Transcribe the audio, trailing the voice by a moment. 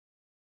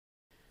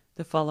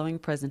The following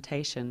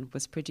presentation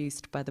was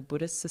produced by the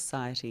Buddhist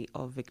Society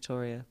of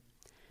Victoria.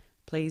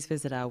 Please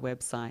visit our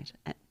website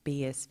at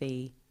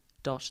bsv.net.au.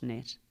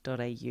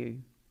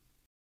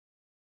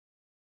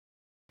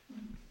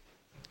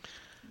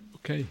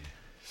 Okay,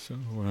 so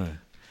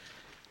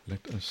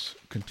let us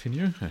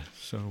continue.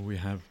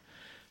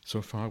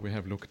 So far we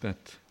have looked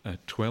at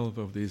 12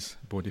 of these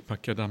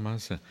Bodhipakya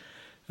Dhammas,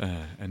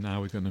 and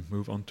now we're going to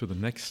move on to the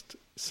next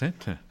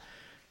set.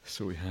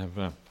 So we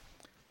have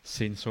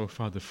seen so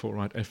far the 4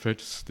 right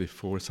efforts, the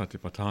 4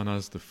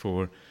 satipatthanas, the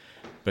 4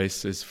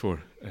 bases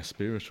for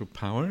spiritual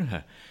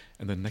power,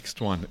 and the next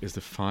one is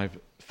the 5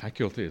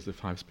 faculties, the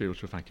 5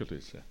 spiritual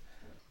faculties.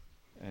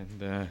 And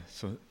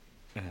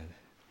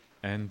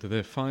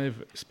the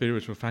 5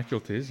 spiritual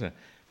faculties,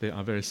 they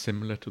are very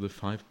similar to the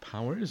 5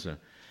 powers.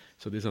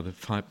 So these are the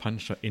 5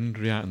 pancha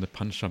indriya and the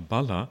pancha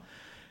bala.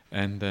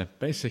 And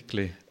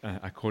basically,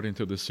 according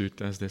to the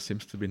suttas, there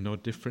seems to be no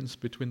difference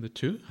between the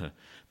two.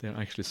 They are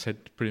actually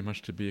said pretty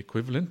much to be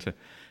equivalent.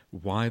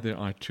 Why there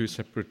are 2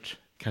 separate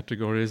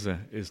categories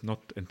is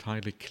not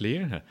entirely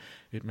clear.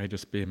 It may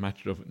just be a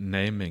matter of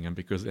naming, and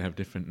because they have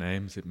different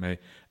names, it may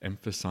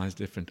emphasize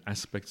different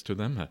aspects to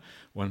them.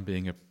 One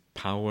being a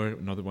power,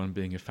 another one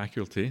being a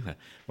faculty,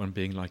 one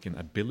being like an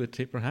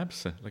ability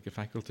perhaps, like a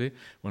faculty,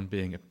 one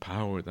being a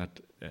power that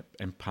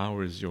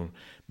empowers your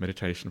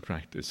meditation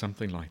practice,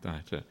 something like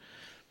that.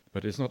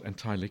 But it's not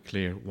entirely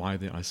clear why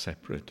they are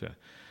separate.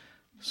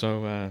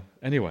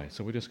 Anyway,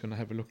 so we're just going to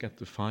have a look at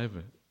the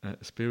 5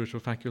 spiritual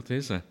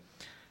faculties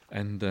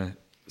and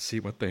see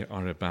what they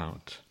are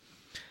about.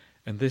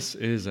 And this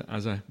is,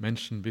 as I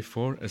mentioned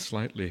before, a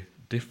slightly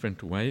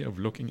different way of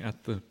looking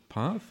at the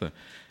path.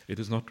 It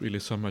is not really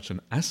so much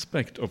an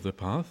aspect of the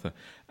path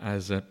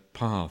as a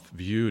path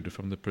viewed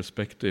from the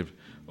perspective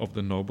of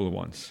the noble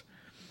ones.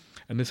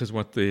 And this is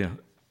what the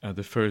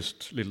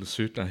first little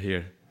sutta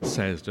here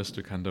says, just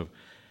to kind of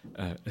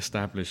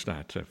establish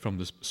that from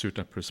the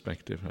sutta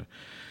perspective.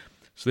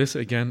 So this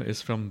again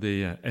is from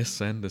the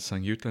SN, the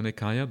Samyutta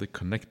Nikaya, the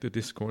connected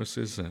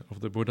discourses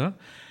of the Buddha,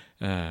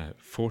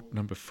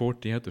 number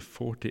 40th to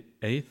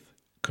 48th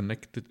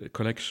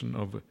collection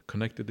of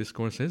connected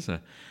discourses,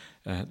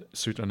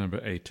 sutta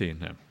number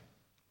 18.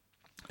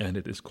 And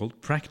it is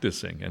called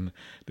practicing, and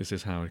this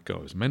is how it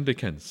goes.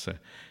 Mendicants,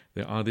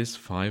 there are these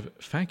 5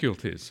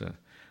 faculties,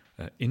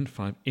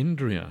 5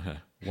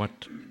 indriya.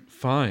 What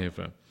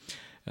 5?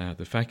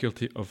 The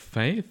faculty of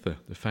faith,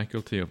 the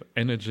faculty of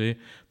energy,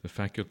 the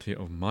faculty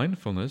of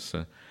mindfulness,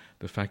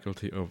 the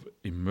faculty of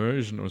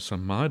immersion or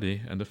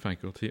samadhi, and the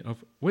faculty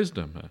of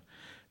wisdom.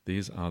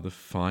 These are the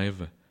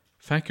 5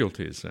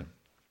 faculties.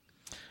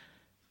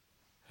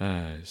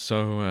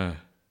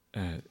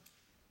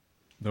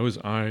 Those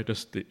are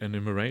just the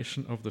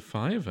enumeration of the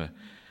 5,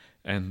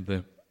 and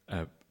the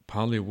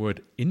Pali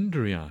word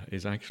indriya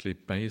is actually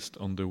based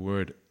on the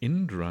word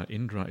Indra.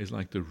 Indra is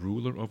like the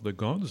ruler of the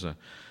gods.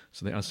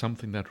 So they are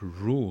something that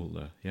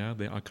rule.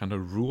 They are kind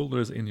of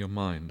rulers in your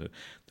mind.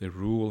 They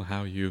rule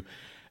how you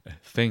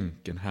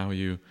think and how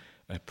you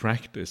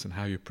practice and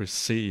how you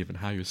perceive and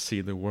how you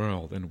see the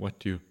world and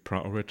what you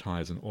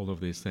prioritize and all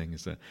of these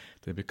things.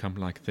 They become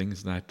like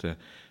things that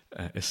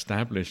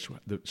establish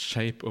the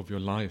shape of your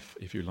life,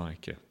 if you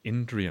like,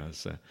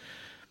 indriyas.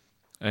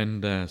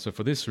 So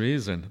for this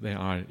reason, they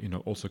are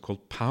also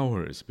called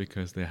powers,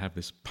 because they have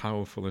this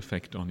powerful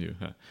effect on you.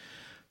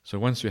 So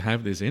once you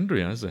have these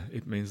indriyas,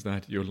 it means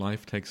that your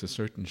life takes a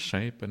certain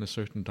shape and a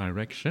certain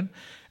direction.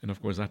 And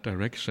of course that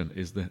direction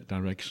is the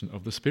direction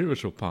of the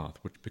spiritual path,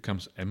 which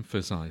becomes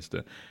emphasized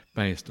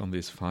based on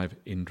these 5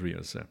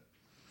 indriyas.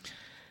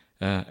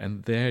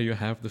 And there you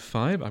have the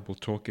 5. I will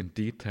talk in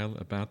detail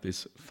about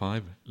these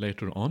 5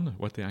 later on,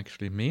 what they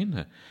actually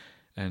mean.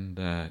 And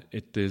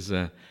it is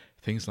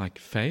things like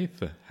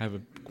faith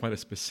have quite a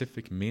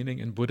specific meaning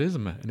in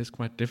Buddhism, and it's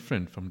quite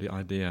different from the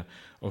idea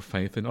of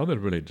faith in other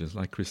religions,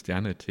 like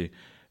Christianity.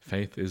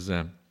 Faith is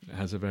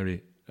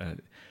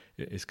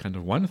kind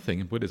of one thing.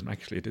 In Buddhism,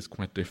 actually, it is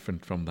quite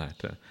different from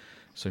that.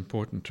 So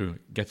important to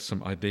get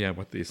some idea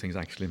what these things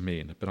actually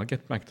mean. But I'll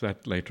get back to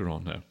that later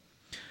on.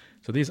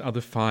 So these are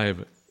the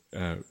 5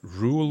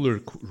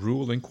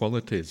 ruling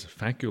qualities,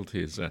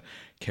 faculties,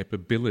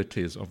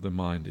 capabilities of the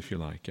mind, if you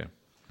like.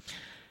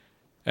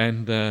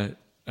 And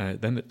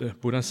then the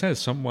Buddha says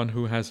someone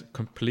who has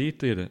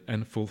completed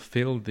and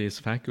fulfilled these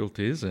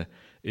faculties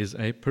is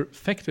a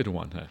perfected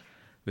one.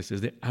 This is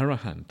the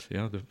arahant,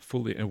 the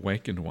fully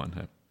awakened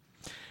one.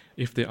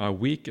 If they are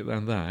weaker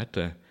than that,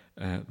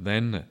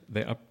 then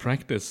they are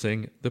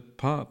practicing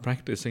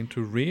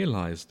to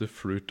realize the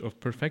fruit of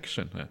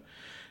perfection.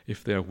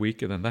 If they are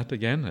weaker than that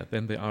again,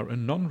 then they are a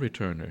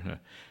non-returner.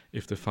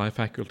 If the 5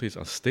 faculties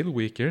are still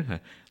weaker,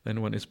 then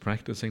one is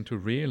practicing to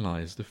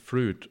realize the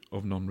fruit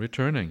of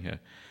non-returning.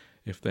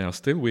 If they are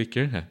still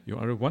weaker, you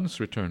are a once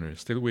returner.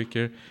 Still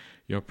weaker,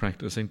 you are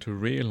practicing to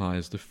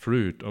realize the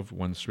fruit of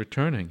once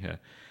returning.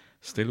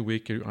 Still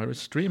weaker, you are a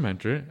stream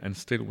enter, and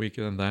still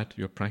weaker than that,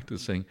 you are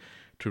practicing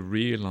to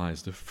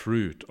realize the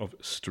fruit of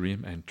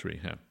stream entry.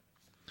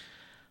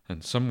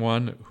 And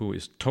someone who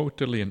is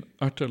totally and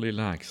utterly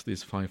lacks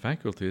these 5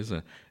 faculties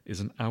is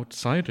an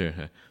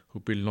outsider who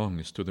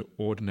belongs to the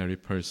ordinary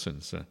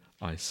persons,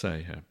 I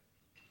say.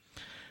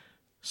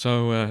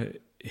 So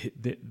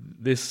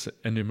this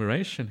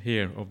enumeration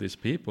here of these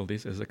people,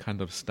 this is a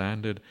kind of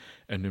standard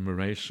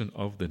enumeration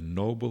of the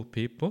noble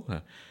people,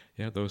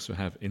 those who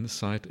have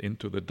insight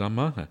into the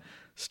Dhamma,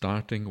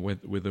 starting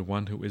with the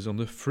one who is on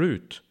the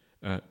fruit,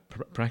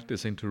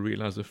 practicing to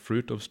realize the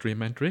fruit of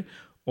stream entry,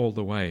 all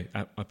the way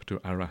up to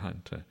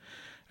Arahant.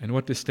 And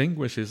what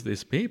distinguishes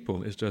these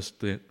people is just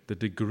the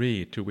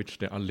degree to which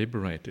they are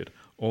liberated.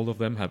 All of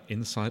them have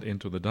insight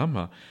into the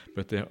Dhamma,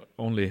 but they're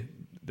only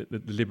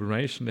the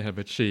liberation they have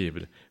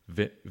achieved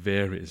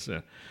varies.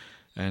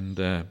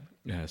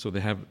 So they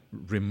have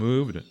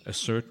removed a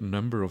certain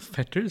number of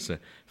fetters.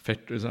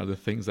 Fetters are the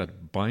things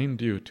that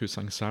bind you to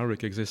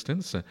samsaric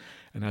existence.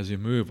 And as you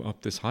move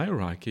up this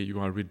hierarchy,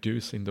 you are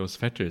reducing those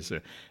fetters,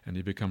 and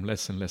you become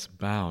less and less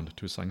bound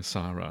to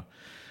samsara.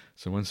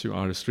 So once you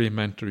are a stream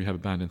mentor, you have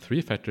abandoned 3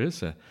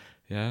 fetters: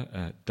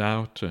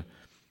 doubt,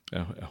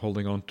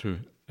 holding on to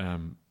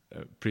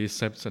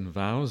precepts and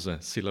vows,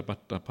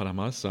 silabbata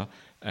paramasa,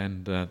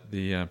 and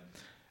the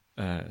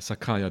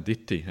sakaya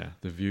ditthi,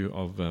 the view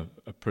of a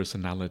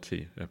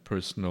personality, a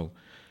personal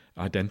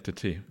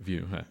identity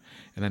view.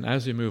 And then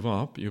as you move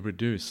up, you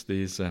reduce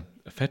these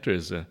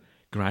fetters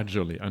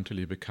gradually until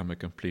you become a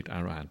complete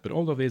arahant. But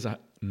all of these are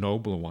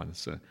noble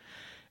ones.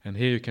 And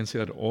here you can see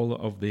that all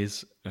of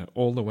these,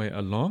 all the way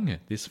along,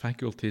 these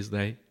faculties,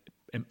 they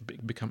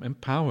become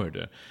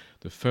empowered.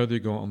 The further you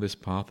go on this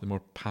path, the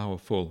more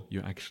powerful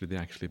they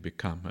actually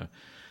become.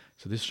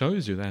 So this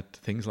shows you that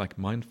things like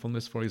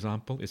mindfulness, for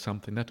example, is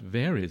something that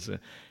varies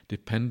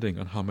depending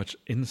on how much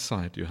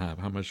insight you have,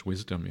 how much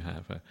wisdom you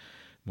have.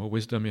 More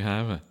wisdom you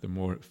have, the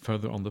more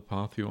further on the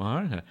path you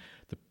are,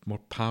 the more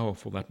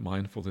powerful that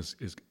mindfulness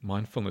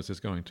is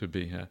going to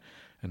be.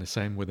 And the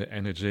same with the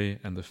energy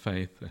and the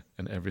faith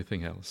and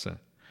everything else.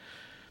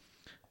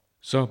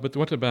 But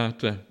what about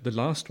the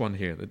last one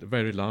here, the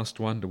very last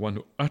one, the one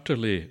who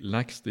utterly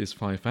lacks these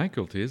 5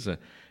 faculties,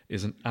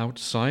 is an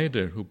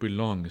outsider who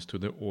belongs to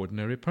the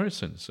ordinary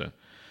persons.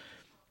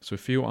 So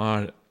if you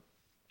are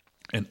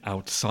an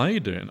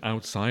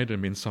outsider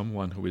means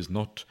someone who is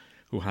not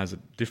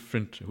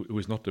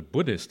a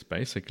Buddhist,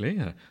 basically,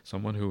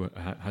 someone who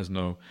has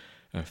no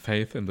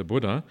faith in the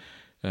Buddha.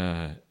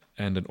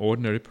 And an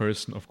ordinary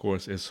person, of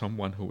course, is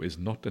someone who is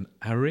not an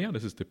Arya.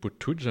 This is the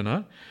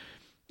Putujana.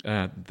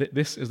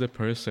 This is the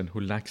person who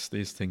lacks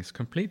these things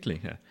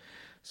completely.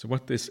 So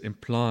what this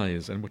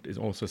implies, and what it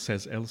also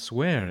says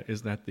elsewhere,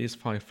 is that these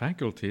 5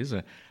 faculties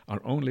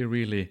are only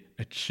really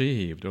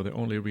achieved, or they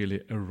only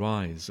really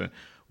arise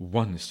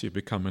once you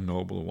become a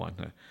noble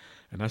one.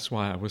 And that's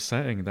why I was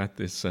saying that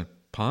this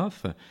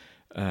path,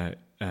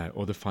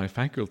 or the 5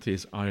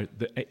 faculties,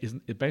 is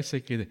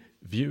basically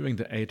viewing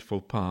the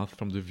Eightfold Path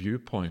from the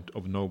viewpoint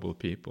of noble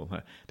people.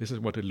 This is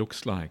what it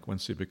looks like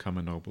once you become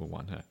a noble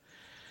one.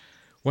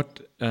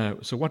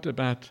 So what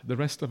about the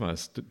rest of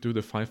us? Do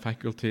the 5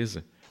 faculties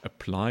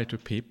apply to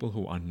people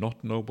who are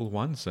not noble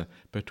ones,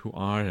 but who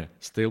are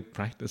still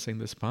practicing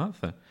this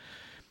path?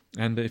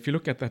 And if you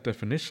look at that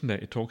definition there,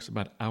 it talks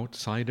about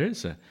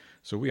outsiders.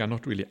 So we are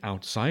not really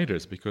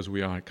outsiders because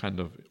we are kind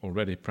of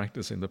already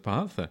practicing the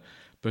path.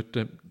 But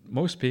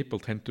most people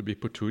tend to be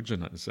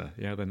putujanas.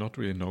 They're not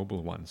really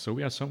noble ones. So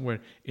we are somewhere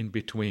in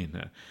between.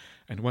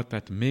 And what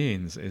that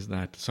means is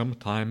that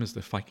sometimes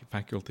the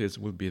faculties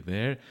will be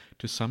there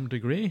to some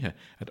degree.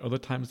 At other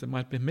times they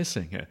might be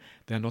missing.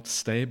 They're not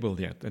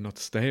stable yet. They're not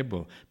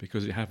stable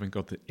because you haven't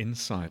got the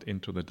insight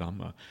into the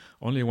Dhamma.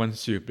 Only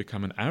once you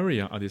become an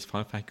Arya are these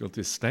 5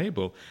 faculties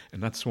stable.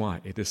 And that's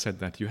why it is said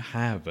that you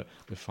have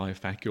the 5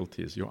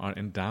 faculties. You are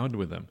endowed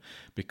with them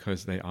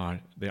because they are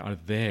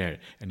there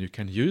and you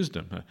can use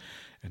them.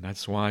 And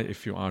that's why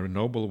if you are a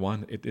noble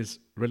one, it is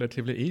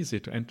relatively easy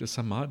to enter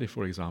samadhi,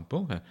 for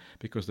example,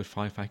 because the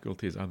 5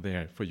 faculties are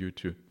there for you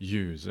to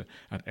use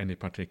at any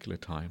particular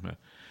time.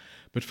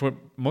 But for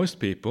most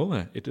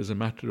people, it is a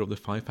matter of the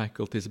 5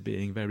 faculties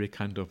being very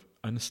kind of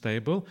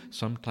unstable.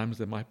 Sometimes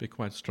they might be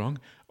quite strong,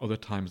 other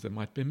times they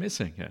might be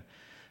missing.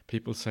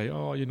 People say,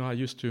 I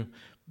used to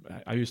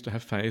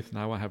have faith,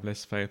 now I have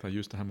less faith. I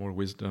used to have more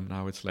wisdom,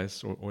 now it's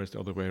less, or it's the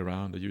other way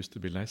around. There used to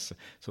be less.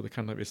 So the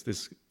kind of it's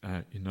this,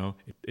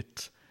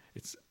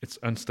 it's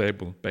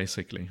unstable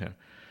basically here.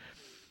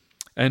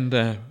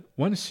 And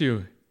once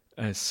you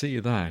see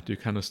that, you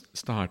kind of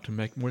start to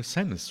make more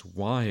sense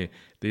why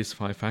these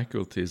 5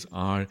 faculties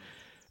are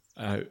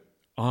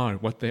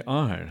what they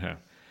are.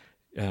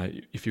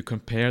 If you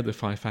compare the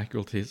 5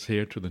 faculties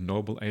here to the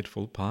Noble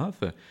Eightfold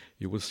Path,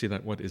 you will see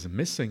that what is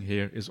missing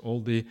here is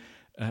all the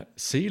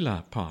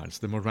sila parts,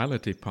 the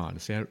morality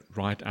parts.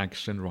 Right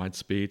action, right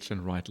speech,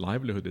 and right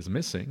livelihood is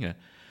missing.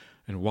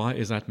 And why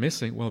is that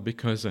missing? Well,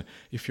 because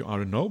if you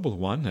are a noble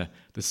one,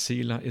 the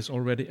sila is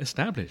already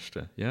established.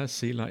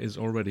 Sila is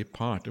already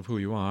part of who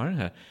you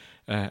are.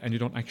 And you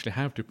don't actually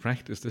have to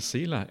practice the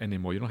sila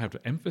anymore. You don't have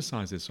to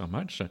emphasize it so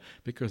much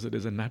because it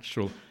is a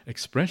natural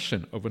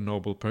expression of a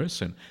noble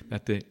person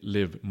that they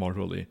live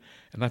morally.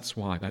 And that's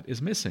why that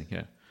is missing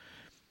here.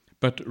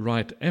 But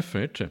right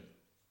effort,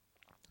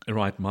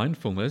 right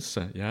mindfulness,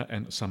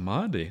 and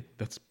samadhi,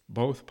 that's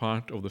both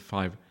part of the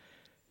 5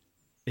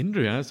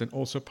 indriyas and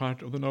also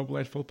part of the Noble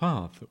Eightfold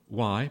Path.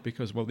 Why?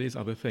 Because, well, these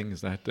are the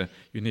things that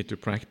you need to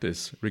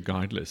practice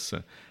regardless.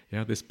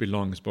 This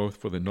belongs both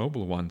for the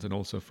noble ones and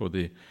also for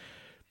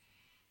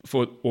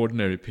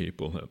ordinary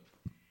people.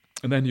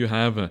 And then you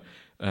have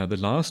the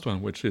last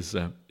one, which is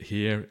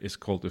here is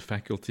called the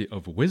faculty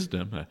of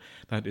wisdom.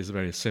 That is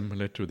very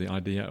similar to the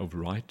idea of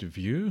right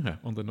view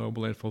on the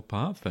Noble Eightfold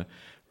Path.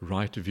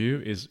 Right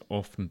view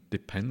often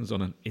depends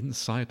on an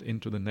insight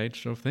into the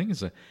nature of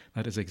things.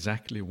 That is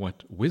exactly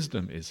what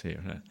wisdom is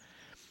here.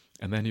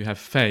 And then you have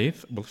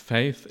faith. Well,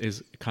 faith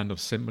is kind of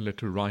similar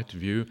to right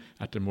view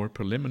at a more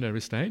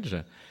preliminary stage.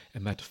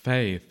 And that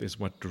faith is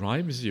what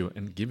drives you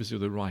and gives you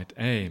the right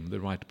aim,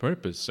 the right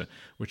purpose,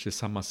 which is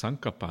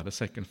sammasankappa, the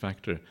second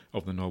factor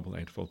of the Noble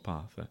Eightfold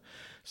Path.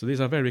 So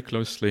these are very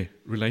closely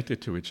related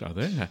to each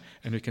other,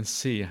 and you can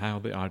see how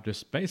they are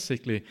just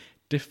basically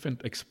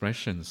different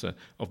expressions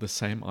of the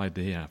same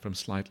idea from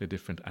slightly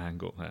different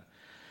angle.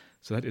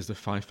 So that is the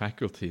 5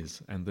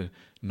 faculties and the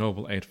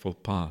Noble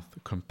Eightfold Path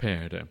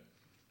compared.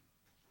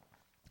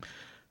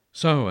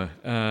 So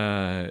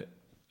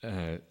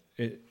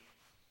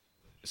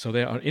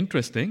they are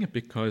interesting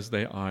because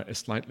they are a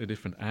slightly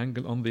different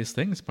angle on these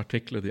things,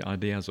 particularly the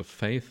ideas of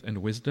faith and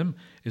wisdom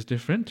is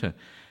different,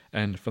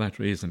 and for that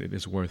reason it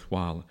is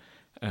worthwhile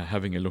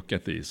having a look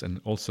at these, and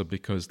also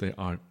because they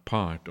are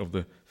part of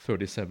the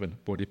 37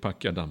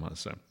 Bodhipakya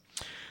Dhammas.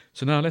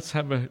 So now let's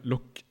have a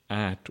look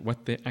at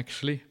what they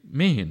actually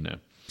mean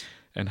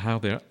and how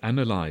they are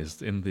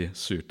analyzed in the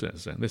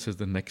suttas. And this is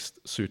the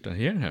next sutta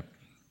here,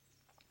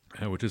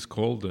 which is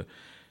called,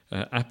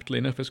 aptly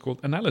enough, is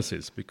called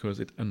analysis, because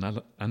it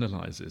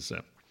analyzes.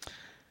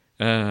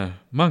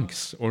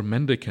 Monks or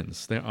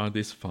mendicants, there are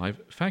these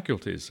 5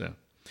 faculties.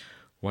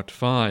 What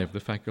 5? The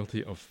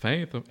faculty of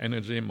faith, of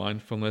energy,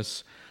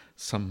 mindfulness,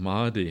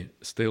 samadhi,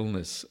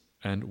 stillness,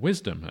 and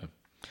wisdom.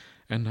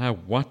 And now,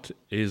 what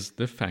is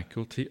the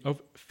faculty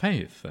of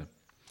faith?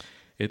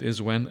 It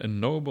is when a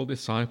noble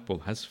disciple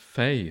has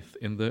faith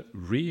in the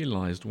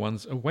realized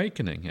one's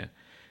awakening.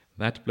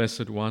 That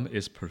blessed one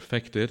is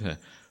perfected,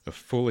 a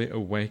fully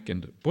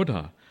awakened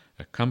Buddha,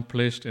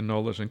 accomplished in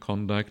knowledge and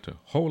conduct,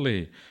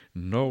 holy,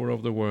 knower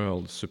of the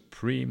world,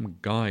 supreme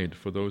guide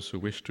for those who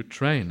wish to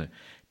train,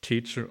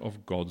 teacher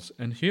of gods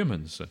and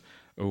humans,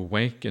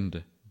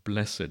 awakened,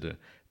 blessed.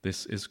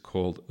 This is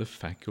called the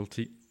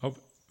faculty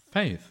of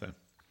faith.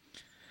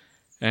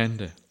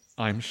 And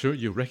I'm sure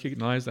you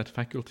recognize that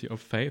faculty of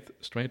faith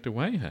straight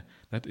away.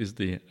 That is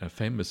the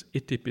famous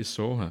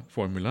Itipiso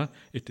formula,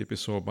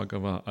 Itipiso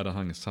Bhagava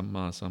Arahang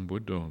Samma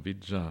Sambuddho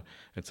Vijja,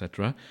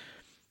 etc.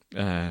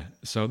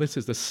 So this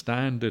is the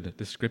standard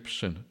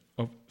description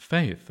of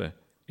faith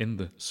in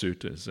the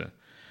suttas.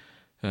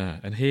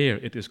 And here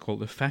it is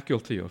called the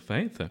faculty of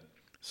faith.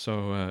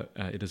 So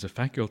it is a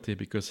faculty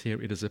because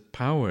here it is a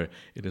power.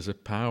 It is a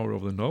power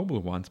of the noble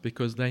ones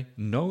because they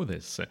know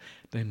this.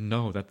 They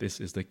know that this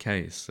is the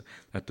case,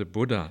 that the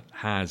Buddha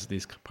has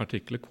these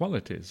particular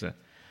qualities.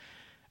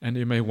 And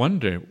you may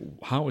wonder,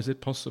 how is it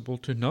possible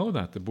to know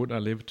that? The Buddha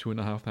lived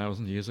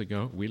 2,500 years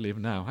ago. We live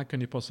now. How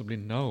can you possibly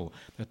know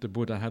that the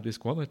Buddha had these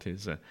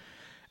qualities?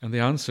 And the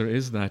answer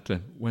is that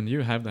when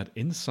you have that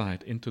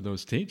insight into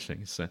those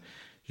teachings,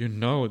 you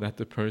know that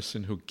the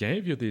person who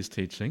gave you these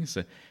teachings,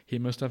 he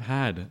must have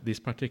had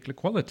these particular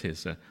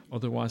qualities.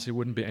 Otherwise, he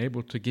wouldn't be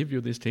able to give you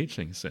these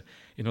teachings.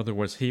 In other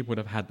words, he would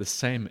have had the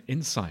same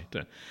insight.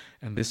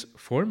 And this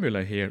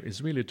formula here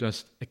is really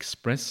just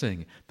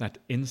expressing that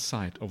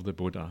insight of the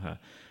Buddha,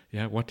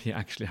 what he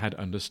actually had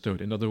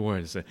understood. In other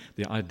words,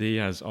 the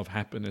ideas of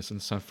happiness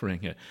and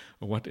suffering,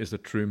 what is the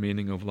true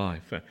meaning of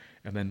life.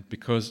 And then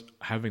because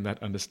having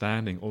that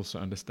understanding, also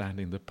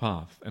understanding the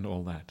path and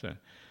all that.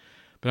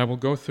 But I will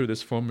go through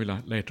this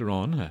formula later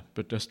on,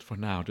 but just for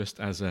now, just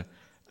as a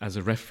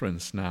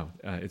reference now,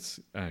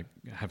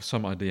 have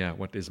some idea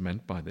what is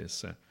meant by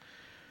this.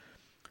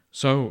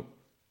 So,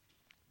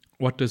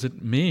 what does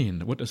it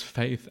mean? What does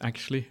faith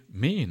actually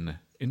mean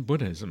in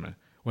Buddhism?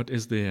 What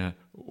is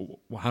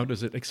how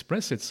does it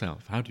express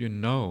itself? How do you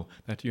know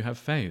that you have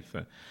faith?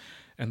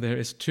 And there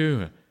is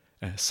 2,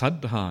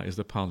 saddha is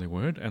the Pali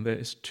word, and there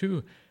is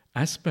 2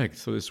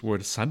 aspects of this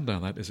word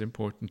saddha that is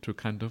important to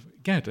kind of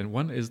get. And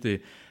one is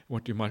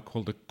what you might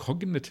call the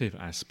cognitive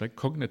aspect.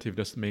 Cognitive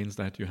just means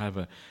that you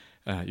have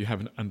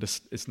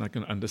it's like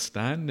an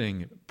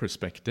understanding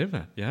perspective,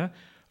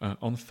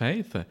 on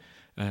faith.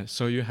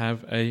 So you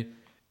have a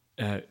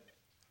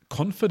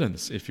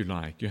confidence, if you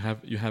like. You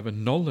have a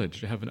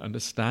knowledge, you have an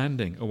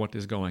understanding of what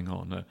is going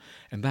on.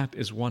 And that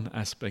is one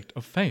aspect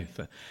of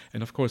faith.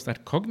 And of course,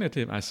 that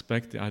cognitive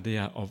aspect, the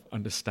idea of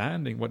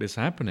understanding what is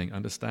happening,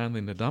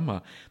 understanding the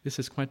Dhamma, this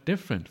is quite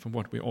different from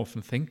what we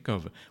often think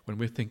of when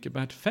we think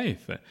about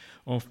faith.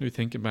 Often we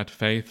think about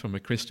faith from a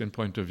Christian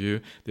point of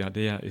view. The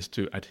idea is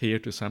to adhere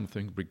to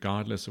something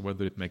regardless of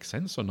whether it makes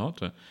sense or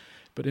not.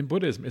 But in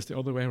Buddhism, it's the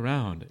other way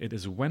around. It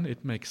is when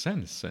it makes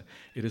sense.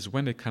 It is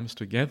when it comes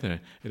together.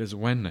 It is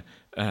when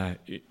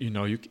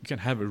you can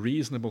have a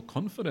reasonable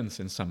confidence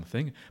in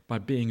something by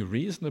being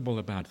reasonable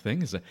about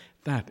things.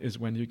 That is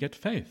when you get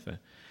faith.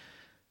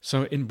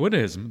 So in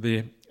Buddhism,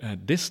 the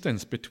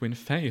distance between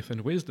faith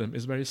and wisdom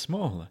is very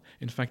small.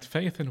 In fact,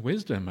 faith and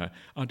wisdom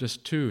are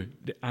just two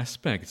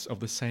aspects of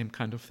the same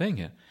kind of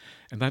thing.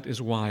 And that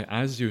is why,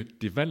 as you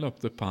develop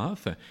the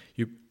path,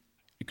 you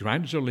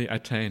gradually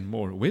attain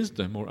more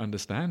wisdom, more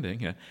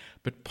understanding,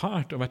 but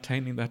part of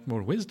attaining that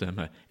more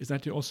wisdom is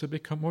that you also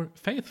become more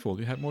faithful,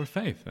 you have more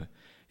faith.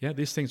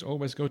 These things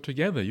always go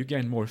together. You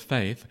gain more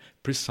faith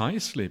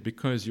precisely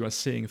because you are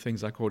seeing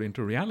things according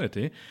to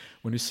reality.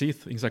 When you see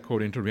things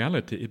according to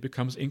reality, it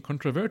becomes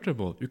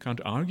incontrovertible. You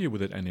can't argue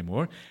with it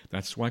anymore.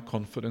 That's why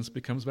confidence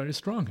becomes very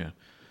strong.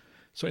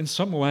 So in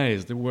some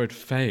ways, the word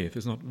faith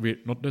is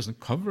doesn't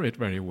cover it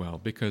very well,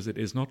 because it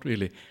is not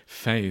really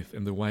faith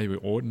in the way we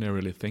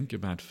ordinarily think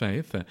about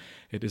faith.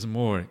 It's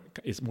more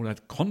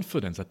that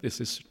confidence that this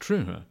is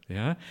true.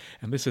 And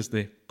this is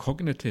the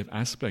cognitive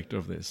aspect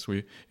of this,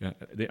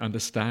 the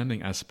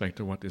understanding aspect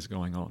of what is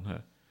going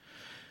on.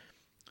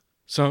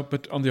 So,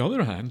 but on the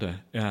other hand,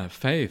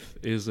 faith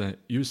is a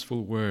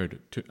useful word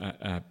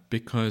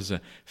because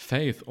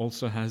faith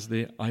also has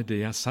the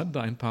idea,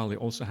 saddha in Pali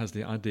also has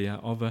the idea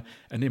of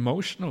an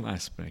emotional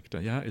aspect.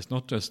 It's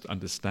not just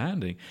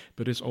understanding,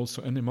 but it's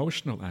also an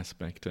emotional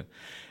aspect.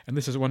 And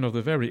this is one of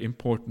the very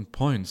important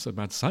points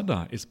about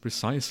saddha, is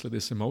precisely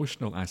this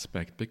emotional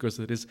aspect, because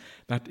it is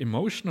that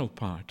emotional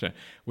part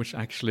which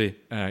actually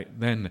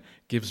then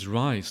gives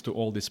rise to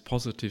all these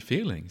positive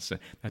feelings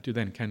that you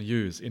then can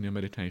use in your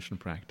meditation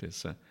practice.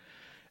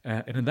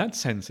 And in that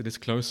sense, it is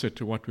closer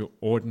to what we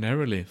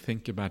ordinarily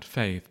think about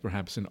faith,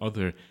 perhaps in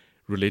other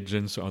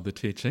religions or other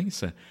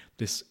teachings.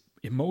 This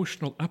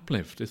emotional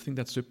uplift, this thing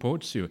that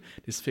supports you,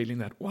 this feeling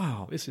that,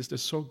 wow, this is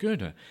just so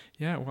good.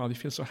 You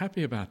feel so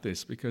happy about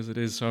this because it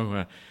is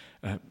so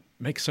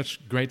makes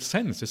such great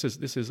sense.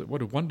 This is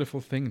what a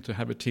wonderful thing to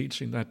have a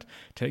teaching that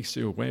takes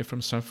you away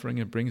from suffering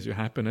and brings you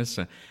happiness,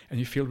 and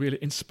you feel really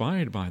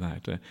inspired by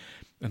that.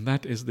 And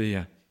that is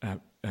the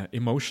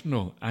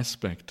emotional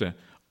aspect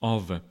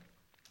of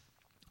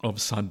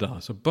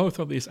saddha. So both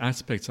of these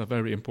aspects are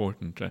very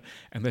important,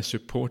 and they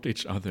support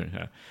each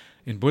other.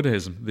 In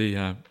Buddhism,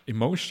 the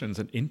emotions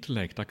and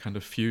intellect are kind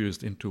of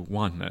fused into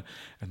one,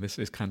 and this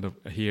is kind of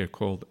here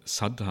called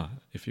saddha,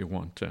 if you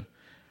want.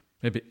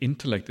 Maybe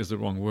intellect is the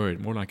wrong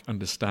word, more like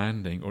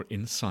understanding or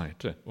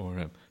insight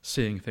or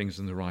seeing things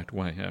in the right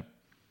way.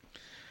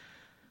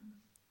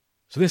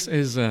 So this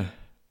is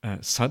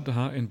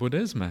saddha in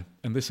Buddhism,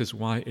 and this is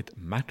why it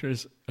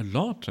matters a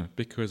lot,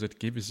 because it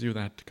gives you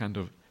that kind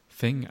of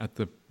thing at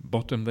the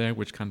bottom there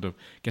which kind of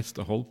gets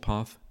the whole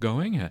path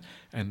going,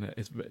 and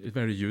it's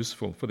very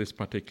useful for this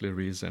particular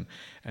reason.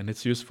 And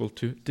it's useful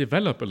to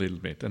develop a little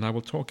bit, and I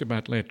will talk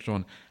about later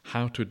on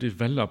how to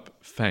develop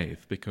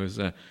faith, because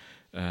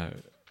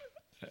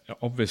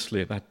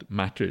obviously that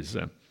matters,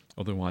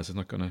 otherwise it's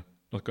not going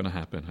to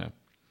happen.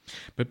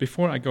 But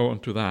before I go on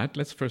to that,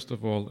 let's first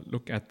of all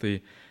look at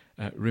the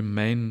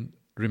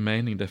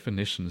remaining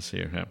definitions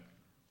here.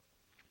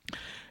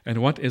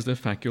 And what is the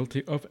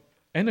faculty of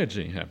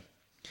energy?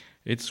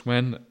 It's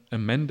when a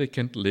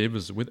mendicant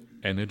lives with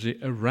energy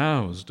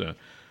aroused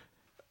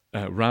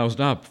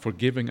up for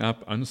giving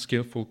up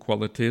unskillful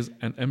qualities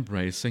and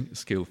embracing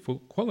skillful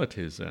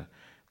qualities.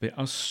 They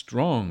are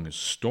strong,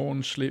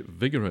 staunchly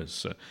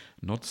vigorous,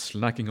 not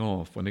slacking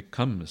off when it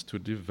comes to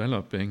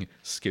developing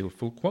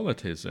skillful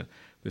qualities.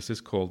 This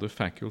is called the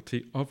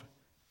faculty of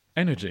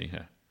energy.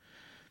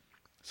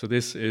 So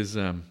this is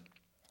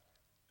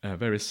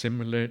very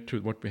similar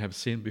to what we have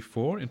seen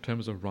before in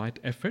terms of right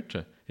effort.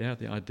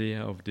 The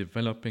idea of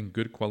developing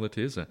good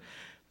qualities.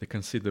 They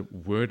can see the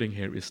wording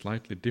here is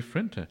slightly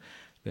different.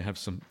 They have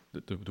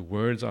the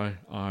words are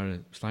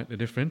slightly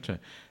different,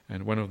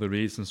 and one of the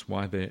reasons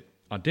why they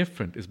are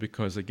different is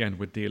because, again,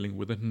 we're dealing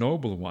with the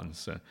noble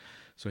ones.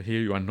 So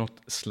here you are not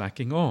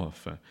slacking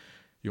off.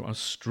 You are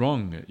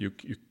strong.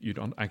 You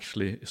don't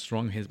actually,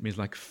 strong means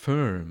like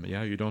firm.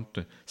 You don't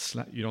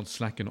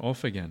slacken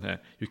off again.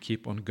 You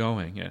keep on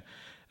going.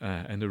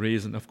 And the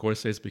reason, of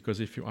course, is because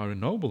if you are a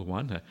noble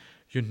one,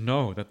 you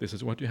know that this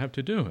is what you have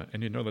to do,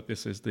 and you know that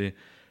this is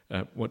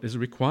what is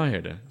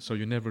required. So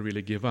you never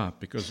really give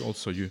up, because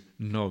also you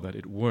know that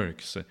it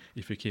works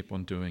if you keep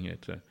on doing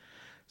it.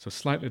 So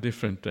slightly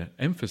different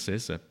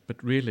emphasis,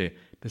 but really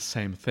the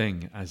same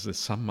thing as the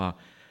samma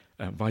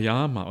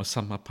vayama or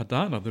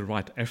sammapadana, the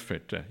right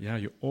effort.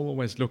 You're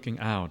always looking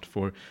out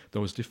for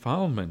those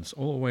defilements,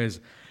 always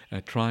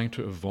trying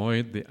to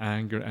avoid the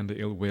anger and the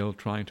ill will,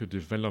 trying to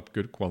develop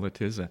good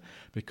qualities,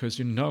 because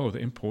you know the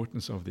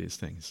importance of these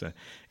things.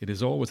 It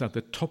is always at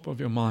the top of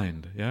your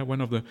mind. Yeah,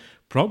 one of the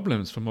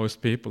problems for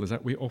most people is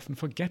that we often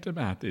forget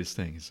about these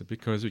things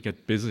because we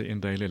get busy in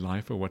daily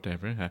life or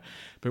whatever.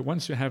 But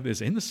once you have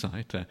this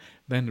insight,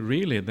 then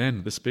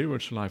the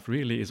spiritual life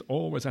really is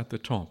always at the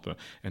top,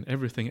 and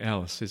everything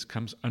else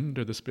comes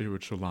under the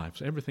spiritual life.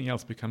 So everything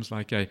else becomes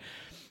like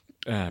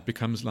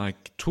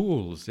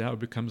tools. Yeah, it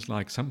becomes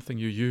like something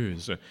you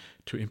use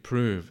to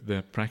improve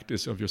the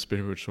practice of your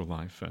spiritual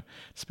life.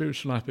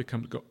 Spiritual life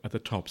becomes at the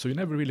top, so you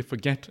never really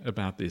forget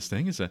about these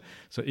things.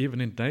 So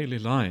even in daily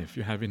life,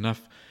 you have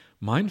enough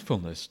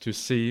mindfulness to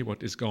see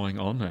what is going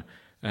on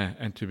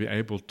and to be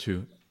able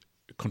to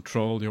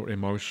control your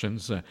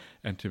emotions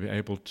and to be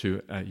able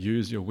to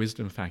use your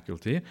wisdom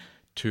faculty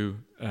to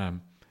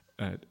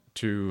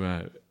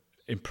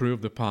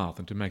improve the path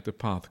and to make the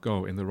path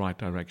go in the right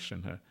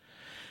direction.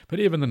 But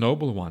even the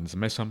noble ones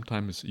may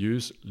sometimes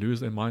lose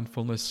their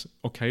mindfulness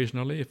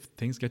occasionally if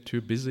things get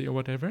too busy or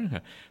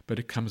whatever, but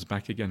it comes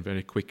back again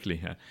very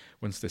quickly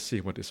once they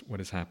see what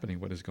is happening,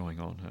 what is going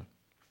on.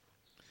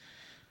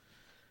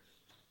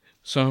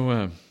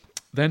 So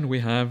then we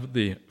have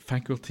the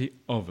faculty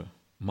of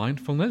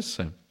mindfulness.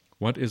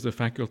 What is the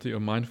faculty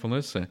of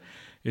mindfulness?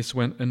 It's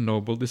when a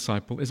noble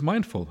disciple is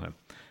mindful.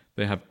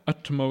 They have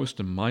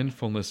utmost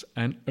mindfulness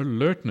and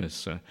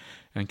alertness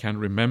and can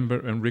remember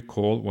and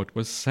recall what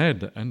was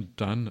said and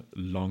done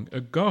long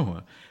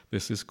ago.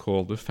 This is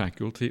called the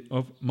faculty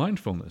of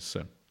mindfulness.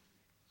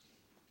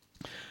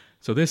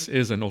 So this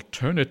is an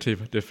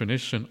alternative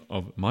definition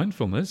of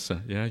mindfulness.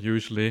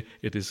 Usually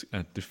it is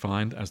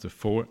defined as the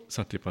 4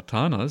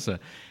 satipatthanas.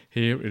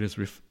 Here it is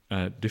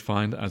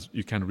defined as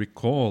you can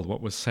recall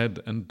what was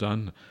said and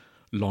done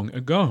long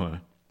ago.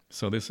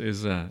 So this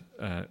is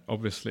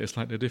obviously a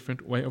slightly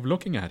different way of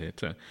looking at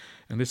it.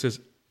 And this is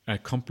a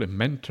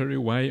complementary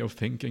way of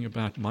thinking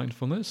about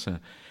mindfulness.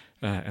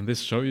 And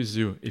this shows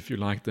you, if you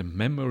like, the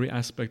memory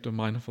aspect of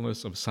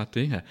mindfulness, of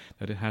sati,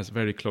 that it has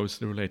very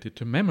closely related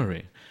to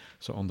memory.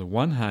 So on the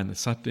one hand,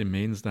 sati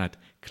means that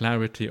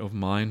clarity of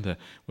mind,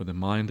 where the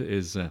mind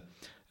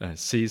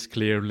sees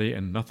clearly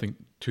and nothing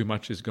too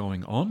much is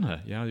going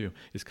on.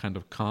 It's kind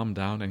of calm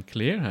down and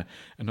clear.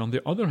 And on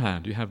the other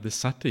hand, you have the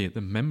sati, the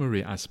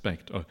memory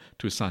aspect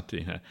to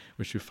sati,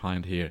 which you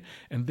find here.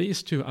 And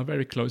these two are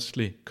very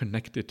closely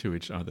connected to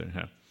each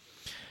other.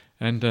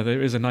 And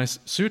there is a nice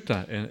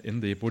sutta in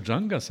the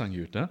Bojjhanga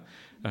Samyutta,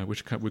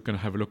 which we're going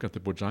to have a look at the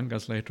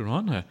Bojjhangas later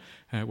on,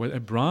 where a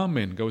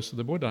Brahmin goes to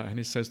the Buddha and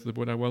he says to the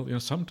Buddha, well,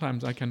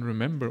 sometimes I can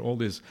remember all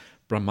these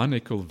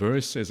Brahmanical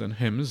verses and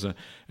hymns,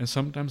 and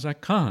sometimes I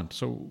can't.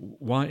 So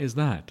why is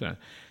that?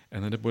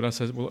 And then the Buddha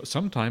says, well,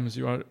 sometimes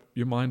your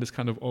mind is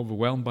kind of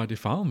overwhelmed by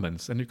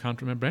defilements and you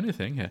can't remember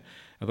anything.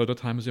 And other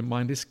times your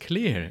mind is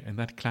clear, and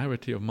that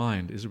clarity of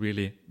mind is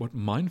really what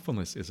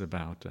mindfulness is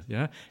about.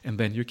 And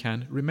then you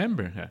can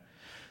remember.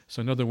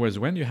 So in other words,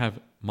 when you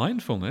have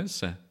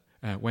mindfulness,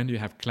 when you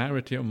have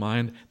clarity of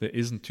mind, there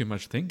isn't too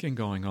much thinking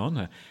going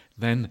on,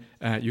 then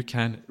you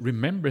can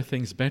remember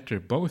things better,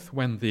 both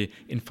when the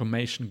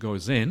information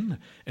goes in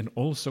and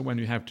also when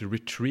you have to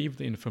retrieve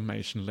the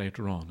information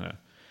later on.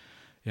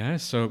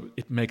 So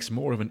it makes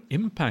more of an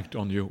impact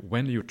on you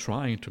when you're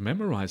trying to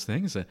memorize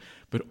things,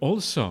 but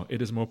also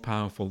it is more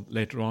powerful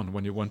later on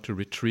when you want to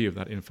retrieve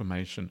that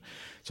information.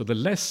 So the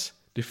less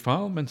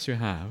defilements you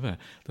have,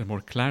 the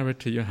more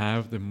clarity you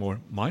have, the more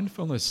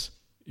mindfulness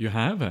you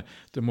have,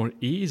 the more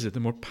easy, the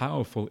more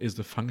powerful is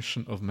the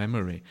function of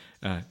memory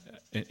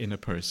in a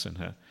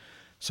person.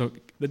 So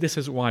this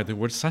is why the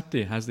word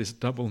sati has this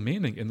double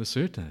meaning in the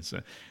suttas.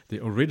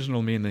 The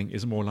original meaning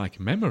is more like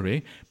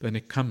memory, but then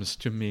it comes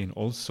to mean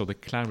also the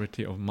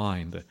clarity of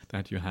mind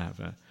that you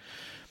have.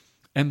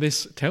 And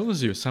this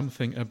tells you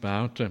something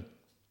about,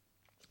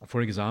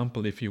 for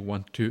example, if you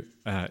want to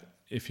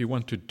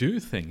do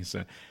things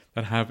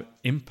that have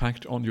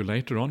impact on you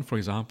later on. For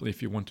example,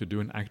 if you want to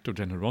do an act of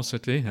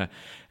generosity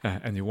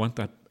and you want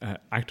that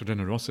act of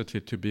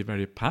generosity to be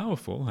very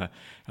powerful,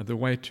 the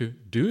way to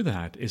do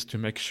that is to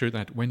make sure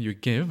that when you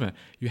give,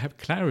 you have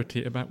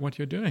clarity about what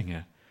you're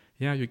doing.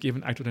 You give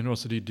an act of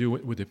generosity, you do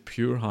it with a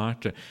pure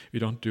heart. You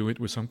don't do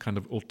it with some kind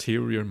of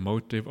ulterior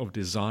motive of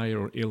desire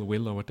or ill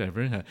will or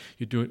whatever.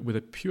 You do it with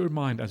a pure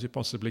mind as you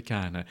possibly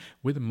can,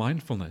 with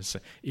mindfulness,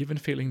 even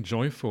feeling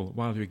joyful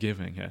while you're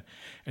giving.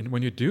 And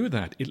when you do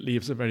that, it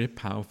leaves a very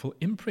powerful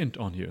imprint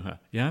on you,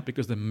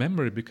 because the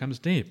memory becomes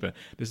deep.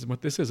 This is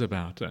what this is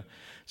about.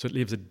 So it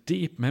leaves a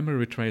deep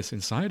memory trace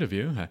inside of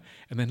you.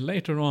 And then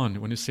later on,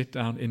 when you sit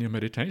down in your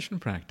meditation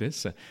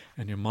practice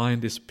and your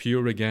mind is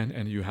pure again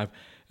and you have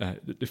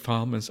the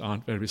defilements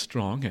aren't very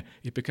strong,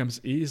 it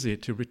becomes easy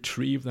to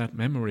retrieve that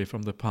memory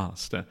from the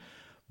past,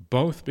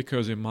 both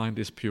because your mind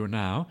is pure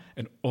now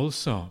and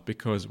also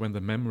because when the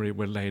memory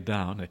were laid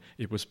down,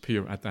 it was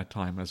pure at that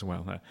time as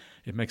well.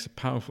 It makes a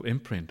powerful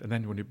imprint, and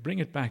then when you bring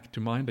it back to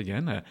mind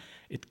again,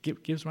 it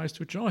gives rise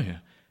to joy,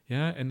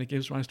 and it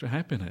gives rise to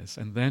happiness,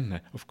 and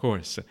then, of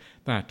course,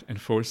 that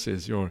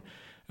enforces your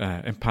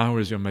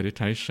empowers your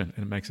meditation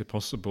and makes it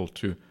possible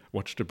to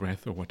watch the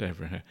breath or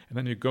whatever. And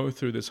then you go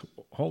through this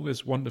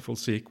wonderful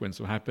sequence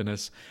of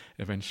happiness,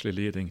 eventually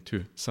leading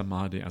to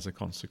samadhi as a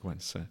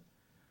consequence. So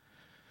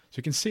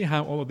you can see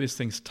how all of these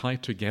things tie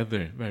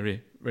together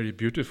very, very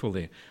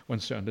beautifully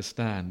once you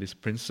understand these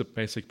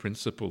basic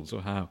principles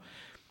of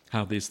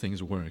how these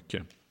things work.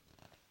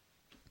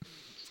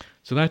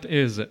 So that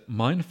is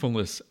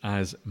mindfulness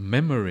as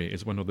memory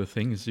is one of the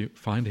things you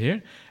find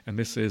here, and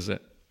this is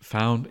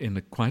found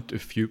in quite a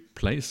few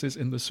places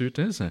in the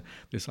suttas,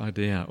 this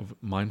idea of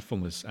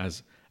mindfulness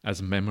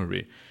as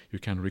memory. You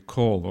can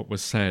recall what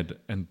was said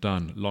and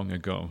done long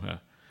ago.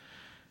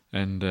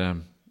 And I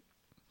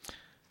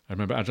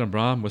remember Ajahn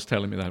Brahm was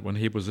telling me that when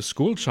he was a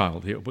school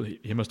child,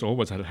 he must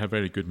always have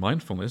very good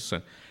mindfulness,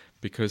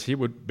 because he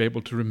would be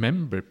able to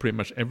remember pretty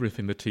much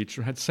everything the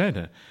teacher had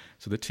said.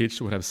 So the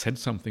teacher would have said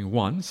something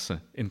once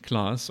in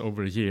class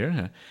over a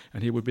year,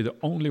 and he would be the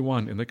only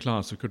one in the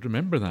class who could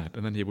remember that,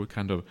 and then he would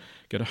kind of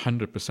get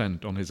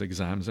 100% on his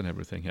exams and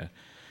everything.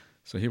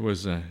 So he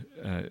was.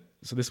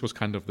 So this was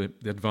kind of the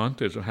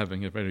advantage of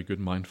having a very good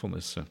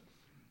mindfulness.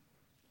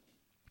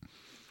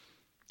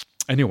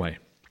 Anyway,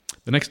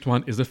 the next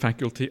one is the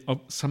faculty of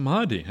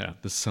samadhi,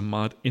 the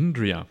samad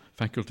indriya,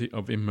 faculty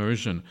of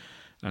immersion,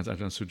 as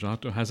Ajahn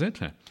Sujato has it.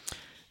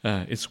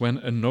 It's when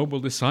a noble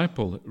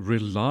disciple,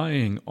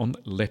 relying on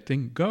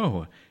letting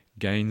go,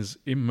 gains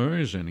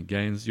immersion,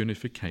 gains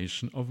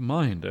unification of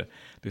mind.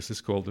 This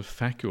is called the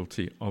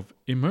faculty of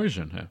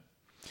immersion.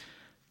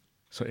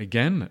 So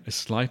again, a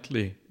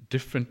slightly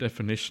different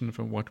definition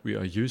from what we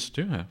are used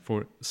to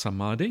for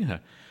samadhi.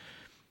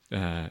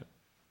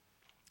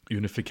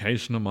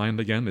 Unification of mind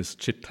again is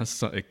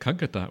chittassa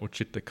ekaggata or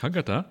chitta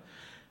kaggata.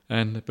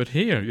 But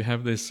here you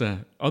have this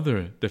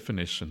other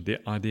definition, the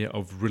idea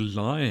of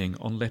relying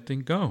on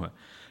letting go.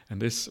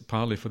 And this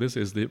Pali for this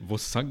is the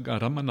vosagga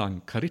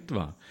ramanang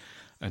karitva.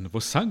 And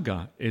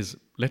vosagga is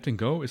letting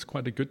go, is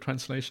quite a good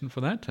translation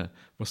for that.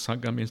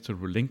 Vosagga means to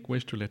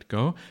relinquish, to let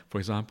go. For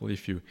example,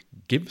 if you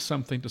give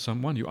something to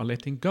someone, you are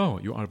letting go.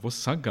 You are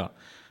vosagga.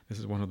 This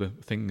is one of the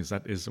things,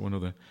 that is one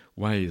of the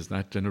ways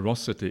that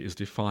generosity is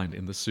defined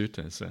in the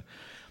suttas.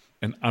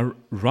 And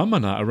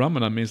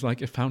aramana means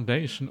like a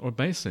foundation or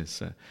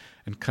basis.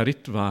 And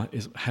karitva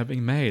is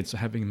having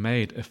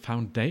made a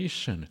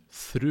foundation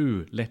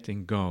through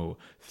letting go,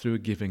 through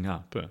giving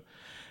up.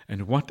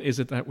 And what is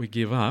it that we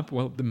give up?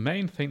 Well, the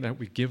main thing that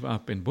we give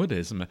up in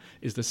Buddhism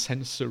is the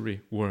sensory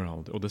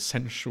world, or the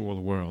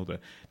sensual world,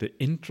 the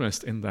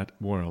interest in that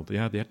world,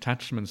 the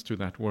attachments to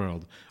that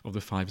world of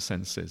the five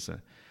senses.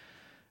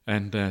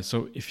 And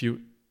so if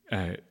you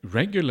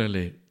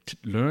regularly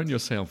learn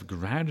yourself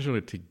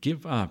gradually to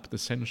give up the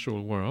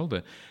sensual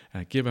world,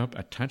 give up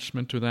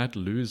attachment to that,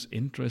 lose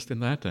interest in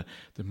that.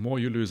 The more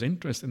you lose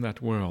interest in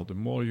that world,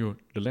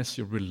 the less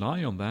you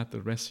rely on that, the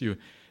less you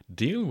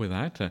deal with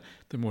that,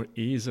 the more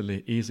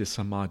easy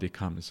samadhi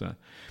comes.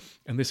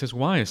 And this is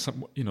why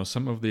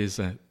some of these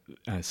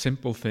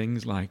simple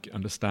things like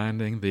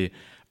understanding the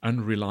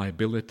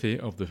unreliability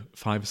of the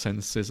five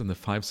senses and the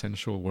five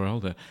sensual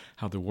world,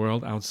 how the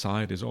world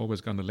outside is always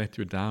going to let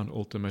you down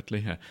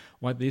ultimately,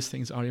 why these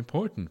things are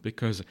important,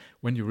 because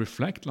when you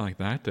reflect like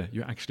that,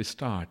 you actually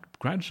start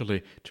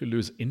gradually to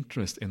lose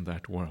interest in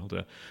that world.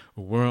 A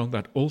world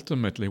that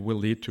ultimately will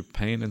lead to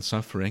pain and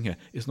suffering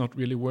is not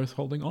really worth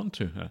holding on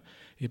to.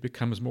 It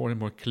becomes more and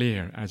more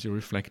clear as you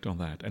reflect on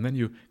that. And then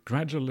you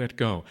gradually let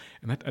go,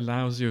 and that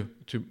allows you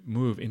to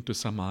move into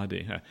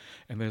samadhi.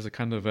 And there's a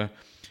kind of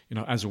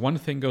as one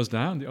thing goes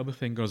down, the other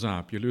thing goes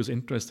up. You lose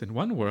interest in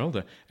one world,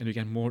 and you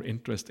get more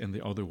interest in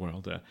the other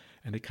world.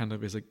 And it kind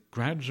of is a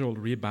gradual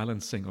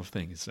rebalancing of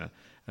things.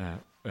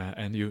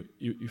 And you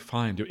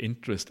find your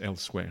interest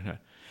elsewhere.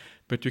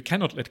 But you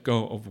cannot let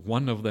go of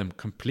one of them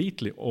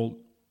completely.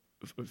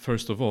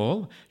 First of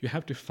all, you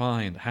have to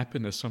find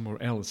happiness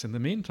somewhere else in the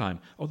meantime.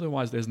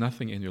 Otherwise, there's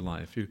nothing in your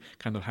life. You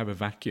kind of have a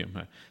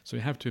vacuum. So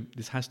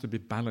this has to be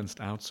balanced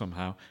out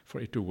somehow for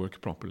it to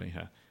work properly.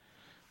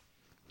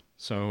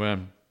 So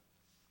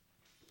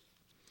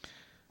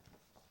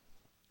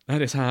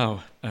that is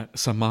how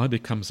samadhi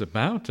comes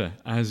about,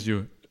 as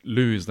you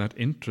lose that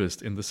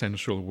interest in the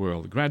sensual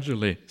world,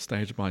 gradually,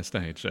 stage by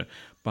stage,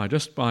 by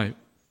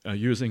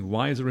using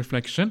wise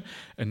reflection,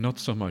 and not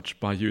so much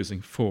by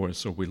using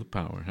force or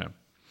willpower.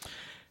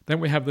 Then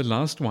we have the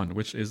last one,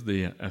 which is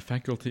the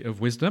faculty of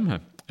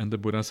wisdom. And the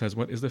Buddha says,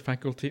 what is the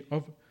faculty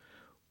of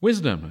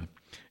wisdom?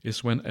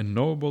 Is when a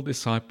noble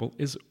disciple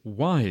is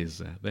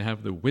wise. They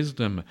have the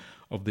wisdom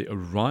of the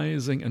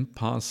arising and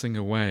passing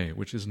away,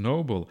 which is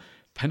noble,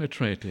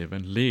 penetrative,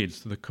 and leads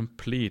to the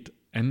complete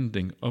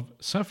ending of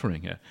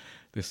suffering.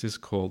 This is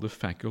called the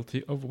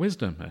faculty of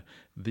wisdom.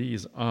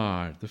 These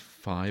are the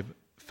five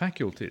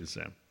faculties.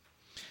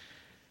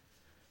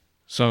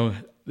 So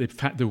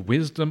the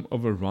wisdom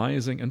of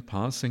arising and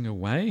passing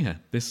away.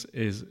 This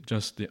is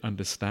just the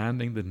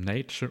understanding the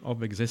nature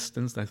of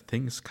existence, that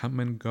things come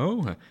and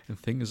go, and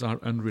things are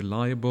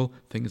unreliable.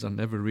 Things are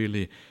never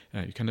really,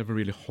 you can never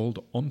really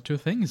hold on to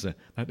things.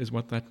 That is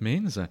what that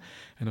means.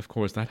 And of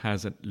course, that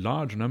has a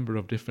large number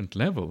of different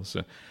levels.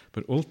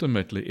 But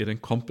ultimately, it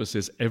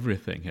encompasses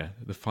everything.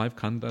 The five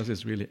khandhas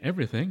is really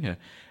everything.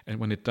 And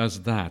when it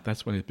does that,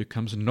 that's when it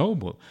becomes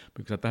noble,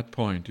 because at that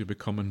point, you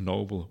become a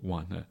noble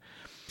one.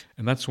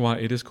 And that's why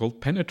it is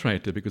called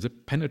penetrator, because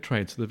it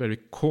penetrates the very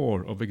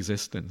core of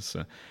existence,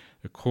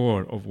 the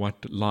core of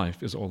what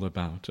life is all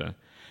about.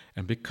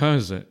 And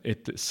because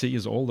it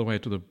sees all the way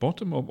to the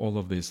bottom of all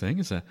of these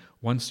things,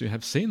 once you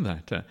have seen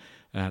that,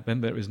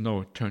 then there is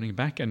no turning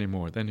back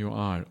anymore. Then you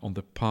are on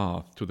the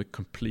path to the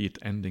complete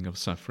ending of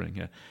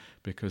suffering,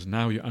 because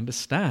now you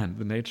understand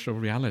the nature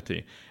of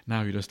reality.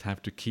 Now you just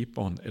have to keep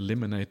on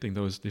eliminating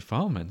those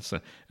defilements,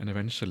 and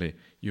eventually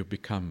you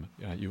become,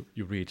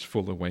 you reach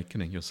full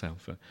awakening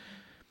yourself.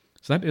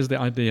 So that is the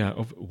idea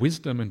of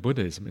wisdom in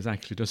Buddhism, is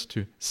actually just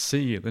to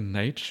see the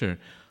nature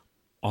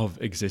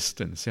of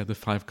existence, the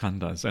five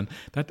khandhas. And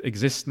that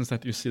existence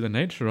that you see the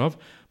nature of,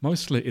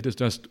 mostly it is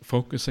just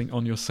focusing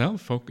on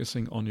yourself,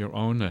 focusing on your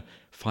own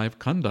five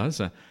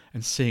khandhas,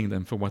 and seeing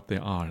them for what they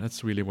are.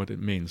 That's really what it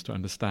means to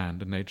understand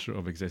the nature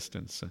of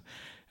existence.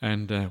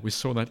 And we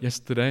saw that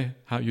yesterday,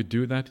 how you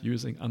do that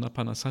using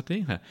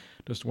anapanasati,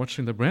 just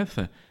watching the breath.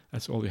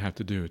 That's all you have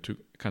to do to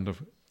kind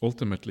of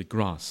ultimately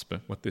grasp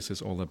what this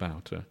is all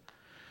about.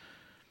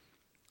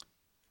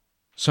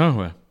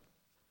 So,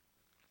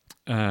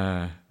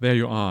 there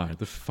you are,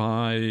 the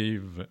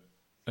five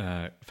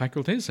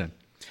faculties,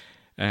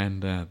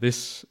 and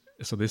this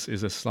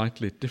is a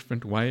slightly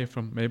different way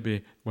from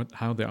maybe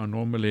how they are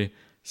normally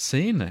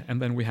seen.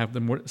 And then we have the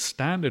more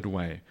standard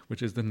way,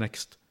 which is the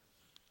next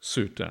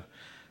sutta.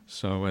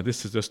 So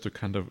this is just to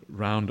kind of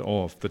round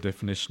off the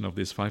definition of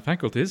these five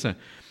faculties.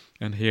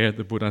 And here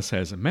the Buddha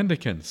says,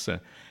 mendicants,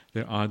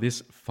 there are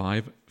these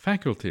five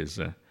faculties.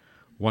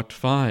 What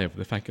five?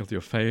 The faculty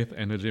of faith,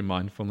 energy,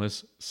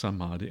 mindfulness,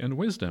 samadhi, and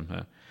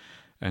wisdom.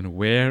 And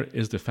where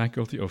is the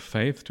faculty of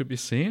faith to be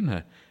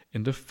seen?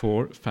 In the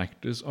four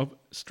factors of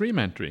stream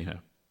entry.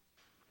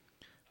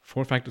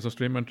 Four factors of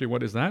stream entry.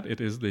 What is that?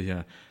 It is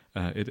the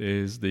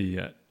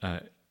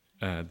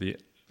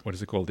what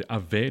is it called? The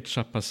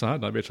avecha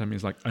pasad. Avecha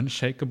means like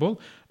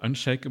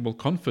unshakable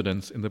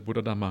confidence in the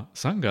Buddha Dhamma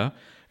Sangha,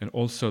 and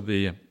also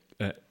the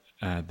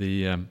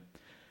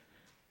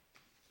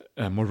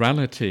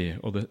morality,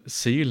 or the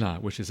sila,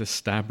 which is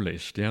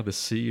established, the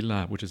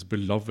sila which is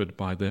beloved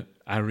by the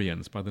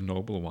Aryans, by the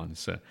noble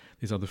ones.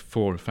 These are the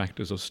four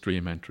factors of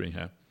stream entry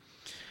here.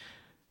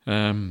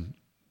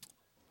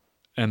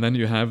 And then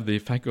you have the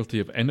faculty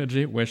of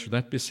energy. Where should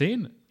that be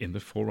seen? In the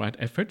four right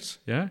efforts,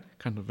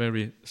 kind of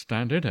very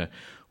standard.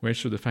 Where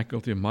should the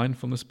faculty of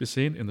mindfulness be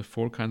seen? In the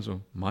four kinds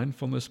of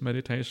mindfulness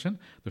meditation,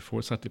 the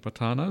four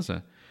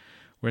satipatthanas.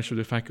 Where should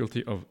the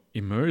faculty of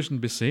immersion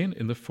be seen?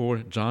 In the four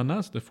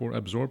jhanas, the four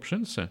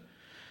absorptions.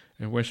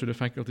 And where should the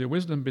faculty of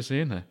wisdom be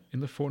seen? In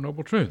the four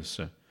noble truths.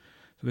 So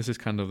this is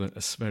kind of a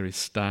very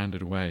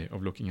standard way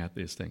of looking at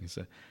these things.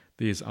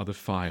 These are the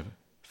five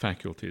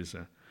faculties.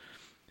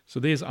 So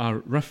these are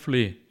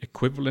roughly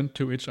equivalent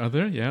to each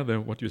other,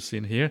 they're what you've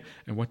seen here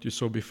and what you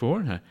saw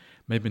before.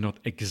 Maybe not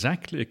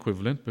exactly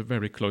equivalent, but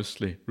very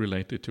closely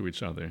related to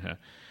each other.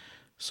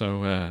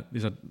 So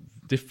these are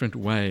different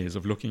ways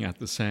of looking at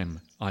the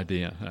same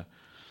idea.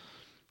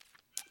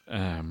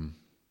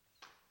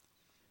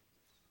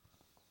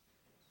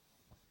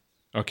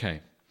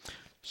 Okay,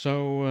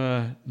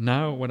 so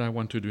now what I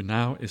want to do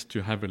now is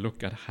to have a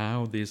look at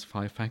how these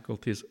five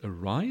faculties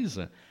arise,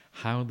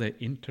 how they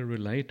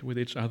interrelate with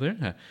each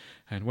other.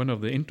 And one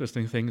of the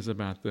interesting things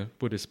about the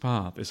Buddhist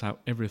path is how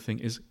everything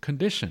is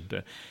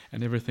conditioned,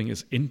 and everything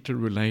is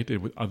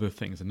interrelated with other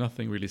things, and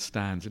nothing really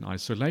stands in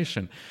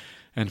isolation.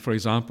 And for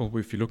example,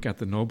 if you look at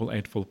the Noble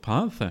Eightfold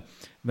Path,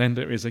 then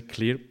there is a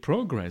clear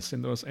progress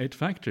in those eight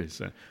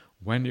factors.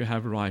 When you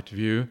have right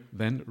view,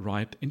 then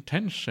right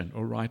intention,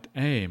 or right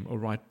aim, or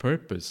right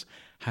purpose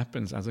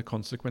happens as a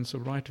consequence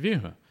of right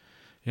view.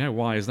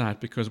 Why is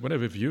that? Because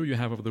whatever view you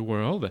have of the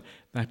world,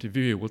 that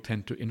view will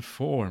tend to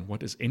inform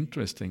what is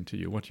interesting to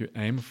you, what you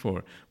aim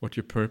for, what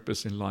your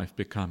purpose in life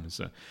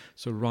becomes.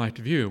 So right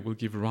view will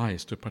give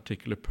rise to a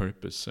particular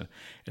purpose.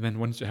 And then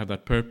once you have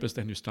that purpose,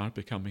 then you start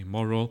becoming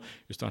moral,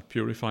 you start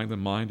purifying the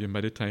mind, you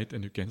meditate,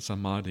 and you get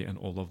samadhi and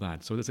all of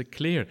that. So there's a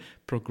clear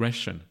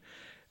progression.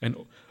 And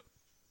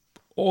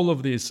all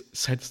of these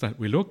sets that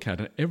we look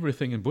at,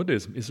 everything in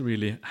Buddhism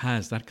really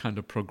has that kind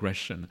of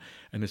progression.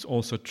 And it's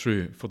also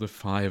true for the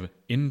five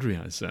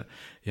indriyas.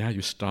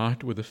 You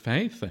start with the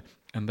faith,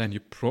 and then you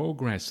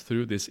progress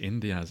through these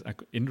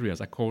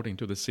indriyas according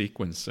to the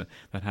sequence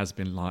that has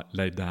been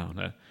laid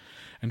down.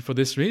 And for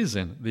this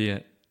reason,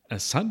 the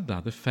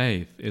saddha, the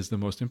faith, is the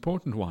most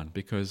important one,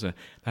 because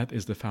that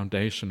is the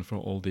foundation for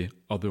all the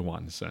other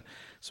ones.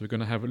 So we're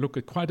going to have a look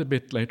at quite a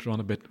bit later on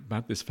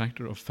about this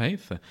factor of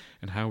faith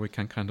and how we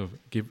can kind of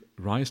give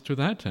rise to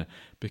that,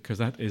 because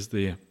that is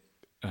the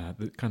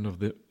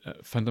the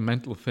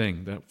fundamental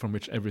thing from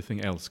which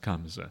everything else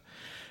comes.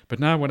 But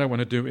now what I want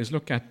to do is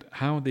look at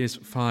how these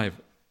five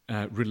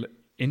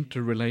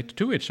interrelate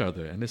to each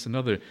other. And it's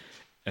another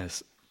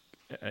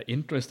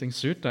interesting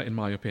sutta, in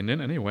my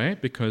opinion, anyway,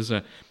 because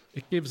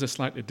it gives a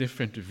slightly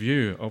different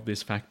view of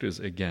these factors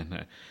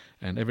again.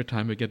 And every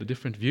time we get a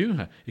different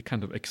view, it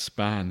kind of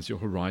expands your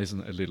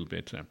horizon a little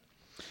bit.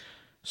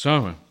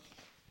 So,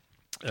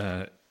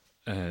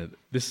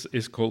 this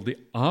is called the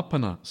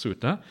Apana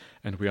Sutta,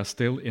 and we are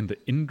still in the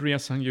Indriya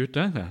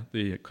Samyutta,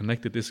 the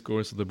connected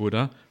discourse of the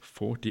Buddha,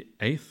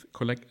 48th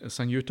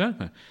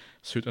Samyutta,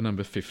 Sutta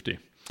number 50.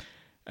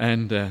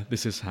 And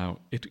this is how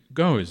it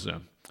goes.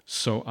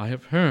 So I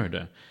have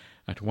heard,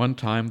 at one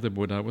time the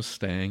Buddha was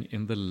staying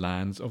in the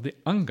lands of the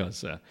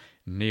Angas,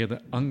 near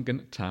the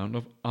Angan town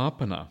of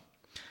Apana.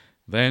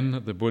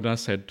 Then the Buddha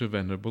said to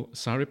Venerable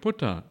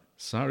Sariputta,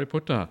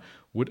 Sariputta,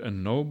 would a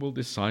noble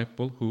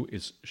disciple who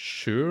is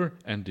sure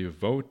and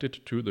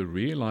devoted to the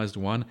realized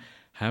one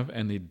have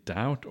any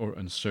doubt or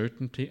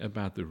uncertainty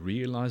about the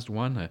realized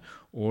one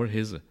or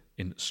his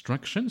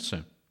instructions?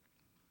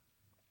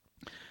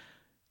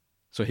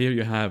 So here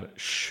you have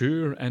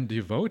sure and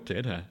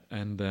devoted,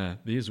 and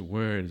these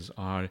words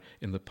are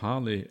in the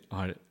Pali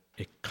are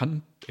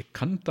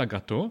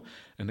ekantagato,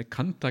 and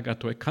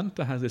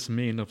ekanta has this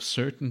meaning of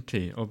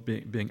certainty, of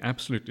being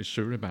absolutely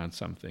sure about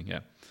something.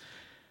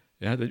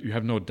 Yeah, that you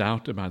have no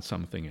doubt about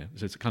something.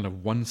 So it's kind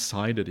of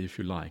one-sided, if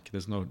you like.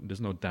 There's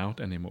no doubt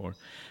anymore.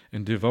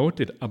 And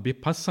devoted,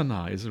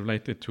 abhipassana, is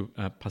related to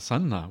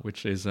pasanna,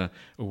 which is a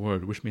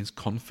word which means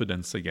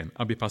confidence again.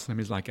 Abhipassana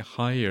means like a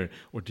higher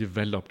or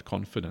developed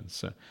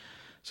confidence.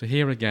 So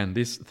here again,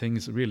 these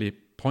things really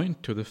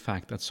point to the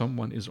fact that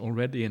someone is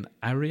already an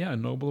Arya, a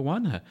noble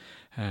one,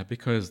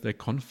 because their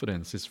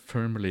confidence is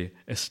firmly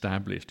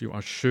established. You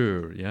are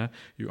sure, yeah?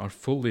 You are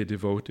fully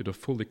devoted or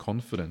fully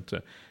confident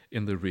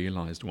in the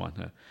realized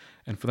one.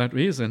 And for that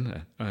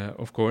reason,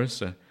 of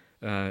course,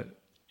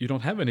 you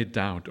don't have any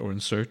doubt or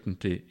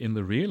uncertainty in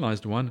the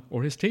realized one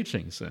or his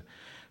teachings,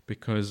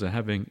 because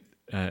having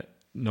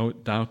no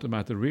doubt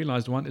about the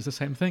realized one is the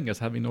same thing as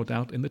having no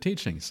doubt in the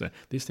teachings.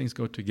 These things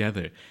go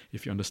together.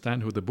 If you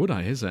understand who the Buddha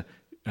is,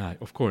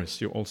 of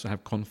course, you also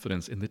have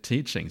confidence in the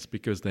teachings,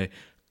 because they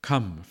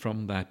come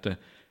from that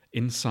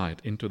insight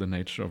into the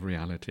nature of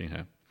reality.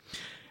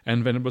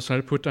 And Venerable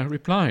Sariputta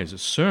replies,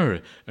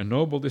 Sir, a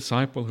noble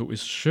disciple who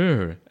is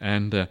sure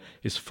and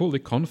is fully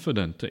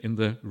confident in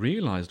the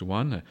realized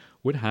one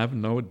would have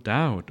no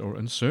doubt or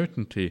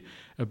uncertainty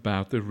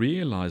about the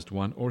realized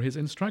one or his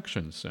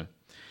instructions.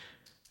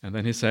 And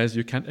then he says,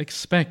 you can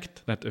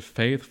expect that a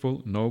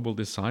faithful, noble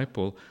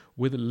disciple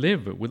will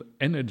live with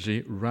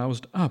energy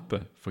roused up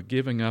for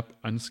giving up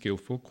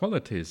unskillful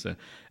qualities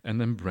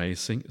and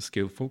embracing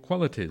skillful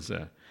qualities.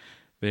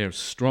 They are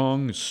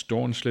strong,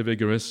 staunchly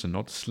vigorous, and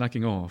not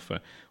slacking off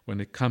when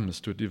it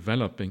comes to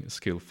developing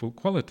skillful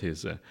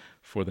qualities,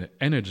 for the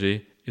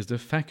energy is the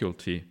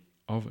faculty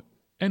of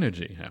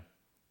energy.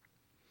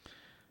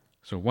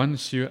 So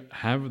once you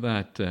have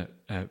that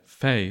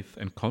faith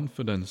and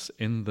confidence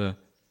in the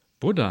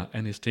Buddha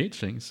and his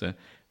teachings,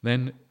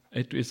 then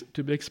it is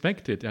to be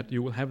expected that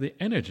you will have the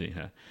energy.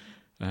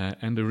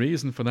 And the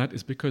reason for that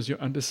is because you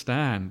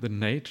understand the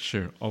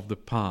nature of the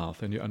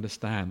path, and you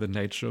understand the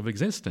nature of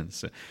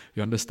existence.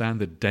 You understand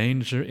the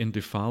danger in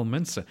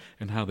defilements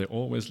and how they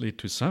always lead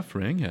to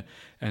suffering,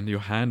 and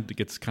your hand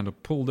gets kind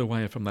of pulled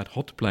away from that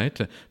hot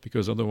plate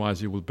because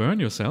otherwise you will burn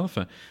yourself.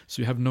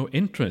 So you have no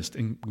interest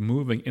in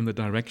moving in the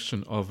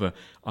direction of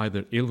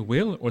either ill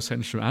will or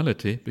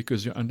sensuality,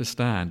 because you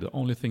understand the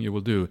only thing you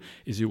will do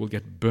is you will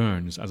get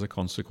burns as a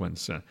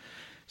consequence.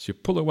 So you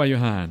pull away your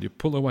hand, you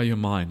pull away your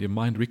mind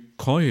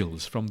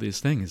recoils from these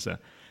things.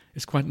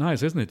 It's quite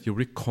nice, isn't it? You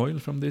recoil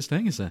from these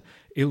things.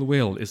 Ill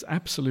will is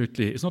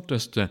absolutely, it's not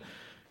just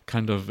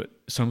kind of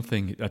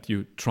something that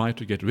you try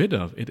to get rid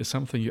of. It is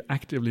something you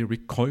actively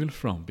recoil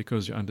from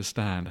because you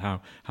understand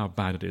how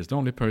bad it is. The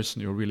only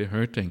person you're really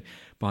hurting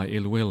by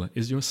ill will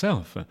is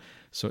yourself.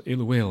 So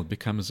ill will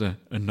becomes a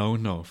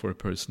no-no for a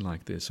person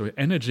like this. So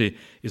energy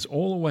is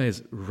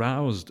always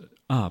roused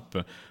up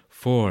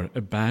for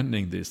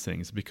abandoning these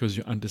things, because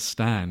you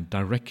understand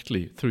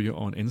directly through your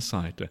own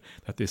insight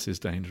that this is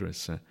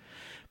dangerous.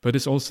 But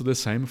it's also the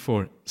same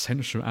for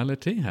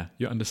sensuality.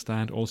 You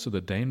understand also the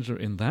danger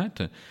in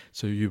that.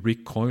 So you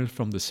recoil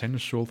from the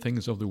sensual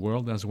things of the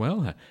world as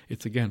well.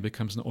 It again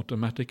becomes an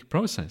automatic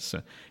process.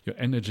 Your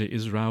energy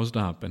is roused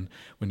up. And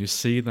when you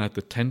see that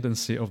the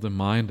tendency of the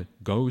mind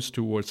goes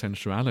towards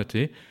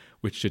sensuality,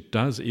 which it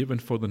does even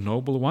for the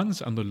noble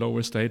ones and the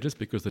lower stages,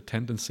 because the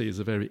tendency is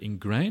very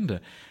ingrained.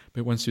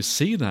 But once you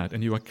see that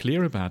and you are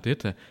clear about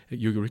it,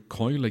 you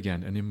recoil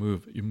again and you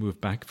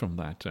move back from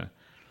that.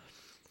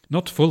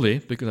 Not fully,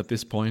 because at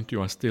this point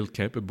you are still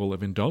capable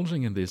of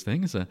indulging in these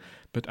things,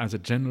 but as a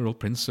general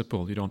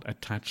principle, you don't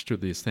attach to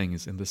these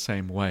things in the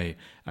same way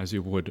as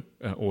you would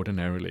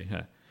ordinarily.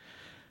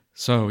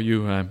 So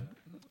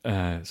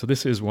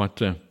this is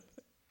what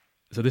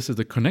So this is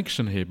the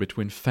connection here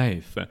between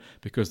faith,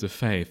 because the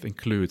faith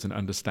includes an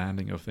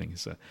understanding of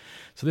things.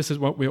 So this is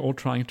what we're all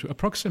trying to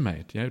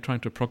approximate. Yeah,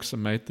 trying to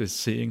approximate this,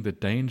 seeing the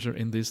danger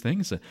in these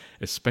things,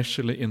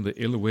 especially in the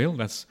ill will.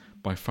 That's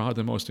by far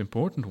the most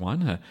important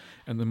one.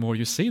 And the more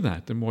you see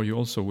that, the more you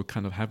also will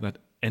kind of have that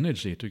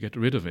energy to get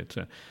rid of it,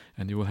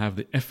 and you will have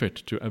the effort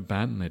to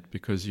abandon it,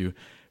 because you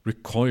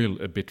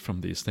recoil a bit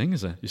from these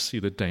things. You see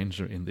the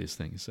danger in these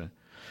things.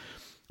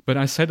 But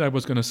I said I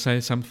was going to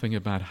say something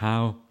about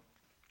how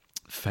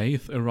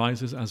faith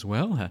arises as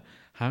well.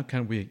 How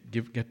can we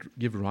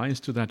give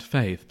rise to that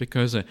faith?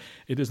 Because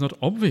it is not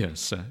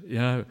obvious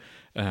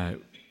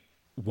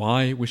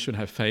why we should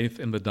have faith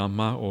in the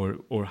Dhamma,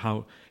 or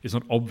how it's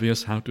not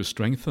obvious how to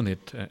strengthen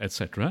it,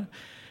 etc.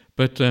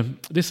 But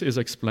this is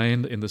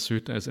explained in the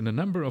suttas in a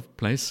number of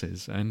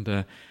places,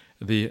 and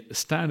the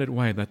standard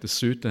way that the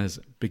suttas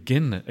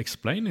begin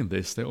explaining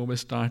this, they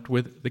always start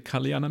with the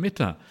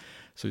Kalyanamitta.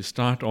 So you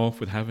start off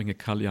with having a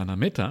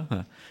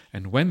Kalyanamitta,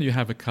 and when you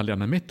have a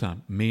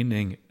Kalyanamitta,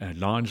 meaning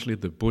largely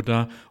the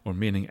Buddha, or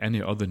meaning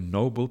any other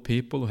noble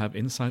people who have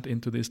insight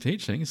into these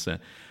teachings,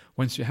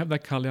 once you have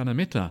that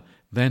Kalyanamitta,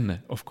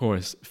 then, of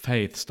course,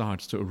 faith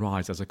starts to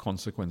arise as a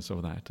consequence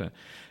of that.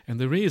 And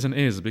the reason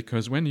is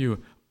because when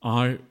you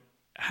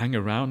hang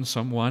around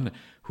someone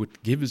who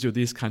gives you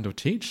these kind of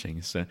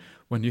teachings,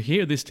 when you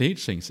hear these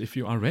teachings, if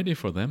you are ready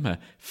for them,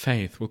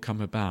 faith will come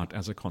about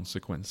as a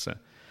consequence.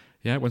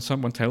 When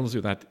someone tells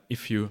you that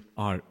if you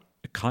are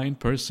a kind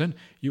person,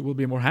 you will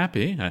be more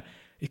happy,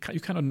 you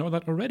kind of know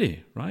that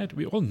already, right?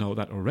 We all know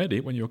that already.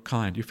 When you're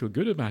kind, you feel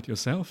good about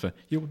yourself,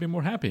 you will be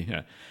more happy.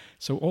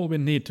 So all we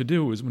need to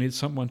do is we need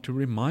someone to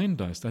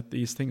remind us that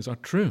these things are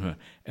true,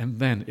 and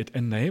then it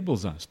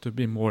enables us to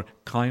be more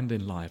kind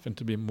in life and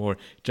to be more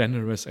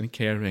generous and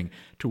caring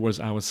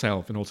towards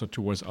ourselves and also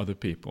towards other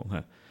people.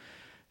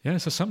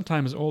 So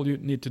sometimes all you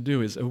need to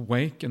do is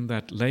awaken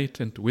that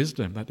latent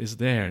wisdom that is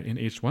there in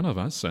each one of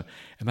us, and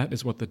that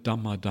is what the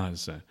Dhamma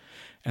does.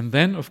 And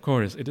then, of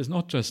course, it is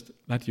not just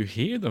that you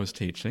hear those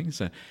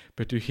teachings,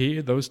 but you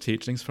hear those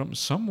teachings from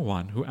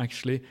someone who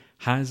actually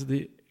has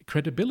the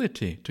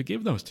credibility to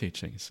give those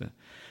teachings.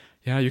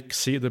 You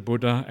see the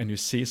Buddha and you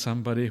see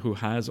somebody who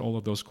has all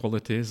of those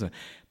qualities.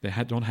 They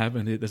don't have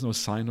any, there's no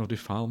sign of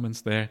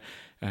defilements there.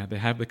 They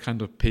have the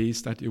kind of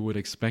peace that you would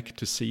expect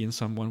to see in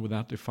someone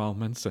without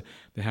defilements.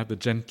 They have the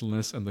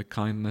gentleness and the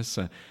kindness.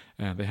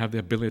 They have the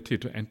ability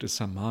to enter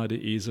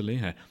samadhi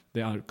easily.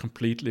 They are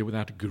completely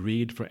without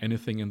greed for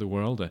anything in the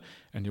world.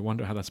 And you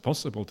wonder how that's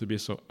possible to be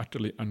so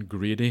utterly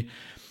ungreedy.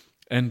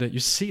 And you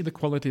see the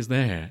qualities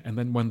there. And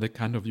then when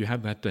you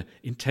have that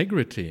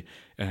integrity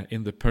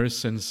in the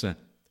person's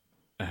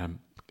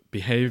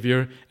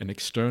behavior and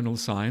external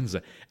signs,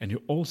 and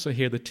you also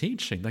hear the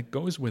teaching that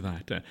goes with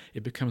that,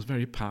 it becomes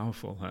very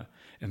powerful.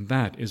 And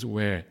that is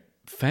where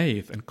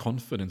faith and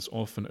confidence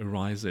often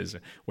arises,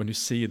 when you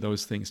see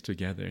those things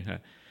together.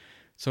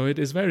 So it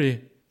is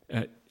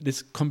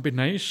this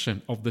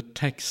combination of the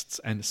texts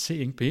and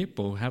seeing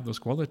people who have those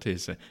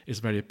qualities is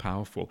very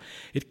powerful.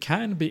 It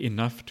can be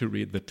enough to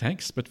read the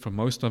text, but for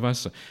most of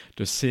us,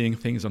 just seeing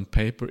things on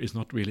paper is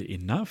not really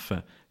enough.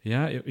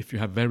 If you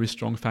have very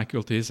strong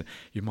faculties,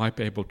 you might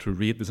be able to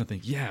read this and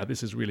think,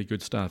 this is really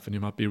good stuff, and you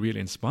might be really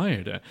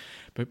inspired.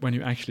 But when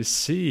you actually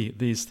see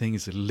these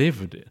things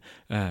lived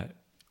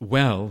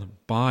well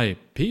by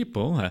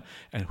people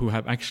and who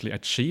have actually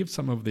achieved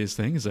some of these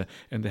things,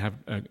 and they have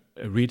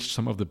reached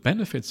some of the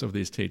benefits of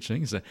these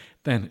teachings,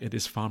 then it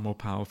is far more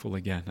powerful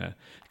again,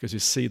 because you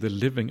see the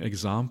living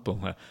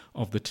example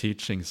of the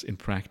teachings in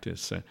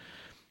practice.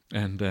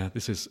 And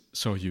this is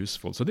so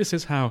useful. So this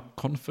is how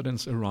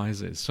confidence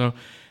arises. So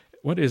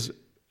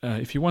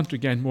if you want to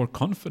gain more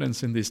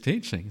confidence in these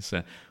teachings,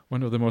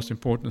 one of the most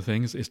important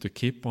things is to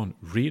keep on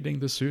reading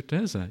the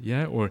suttas,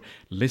 or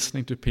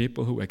listening to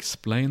people who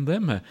explain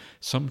them.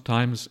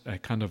 Sometimes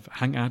kind of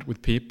hang out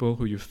with people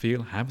who you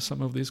feel have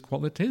some of these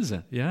qualities,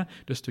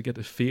 just to get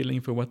a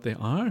feeling for what they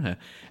are.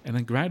 And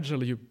then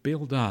gradually you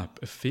build up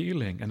a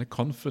feeling and a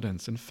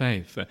confidence and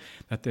faith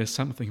that there's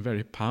something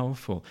very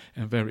powerful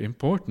and very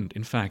important.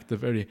 In fact, the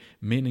very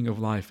meaning of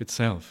life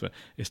itself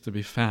is to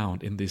be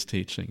found in these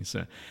teachings.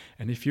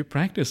 And if you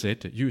practice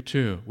it, you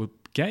too will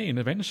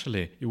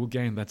eventually you will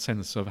gain that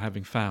sense of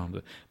having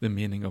found the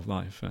meaning of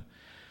life.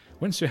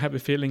 Once you have a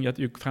feeling that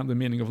you found the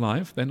meaning of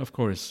life, then of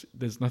course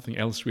there's nothing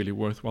else really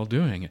worthwhile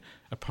doing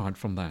apart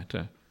from that.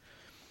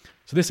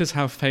 So this is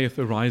how faith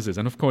arises,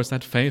 and of course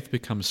that faith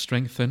becomes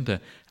strengthened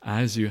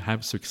as you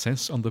have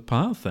success on the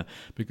path,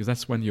 because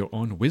that's when your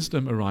own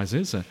wisdom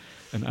arises.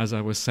 And as I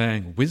was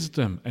saying,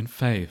 wisdom and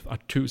faith are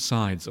two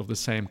sides of the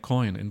same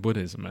coin in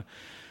Buddhism.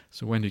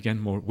 So when you gain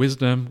more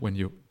wisdom, when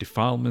your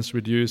defilements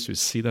reduce, you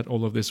see that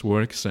all of this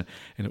works, and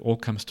it all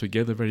comes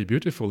together very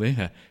beautifully,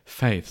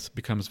 faith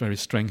becomes very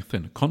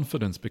strengthened,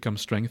 confidence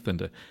becomes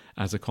strengthened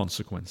as a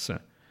consequence.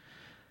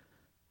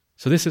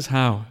 So this is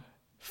how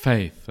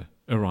faith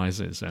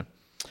arises.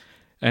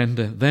 And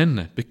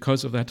then,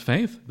 because of that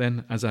faith,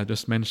 then, as I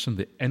just mentioned,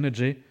 the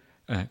energy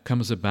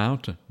comes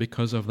about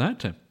because of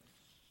that.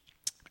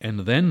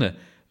 And then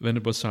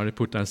Venerable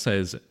Sariputta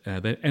says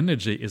that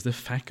energy is the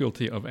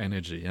faculty of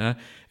energy.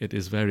 It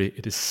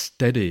is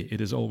steady, it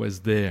is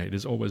always there, it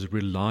is always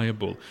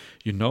reliable.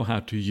 You know how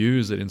to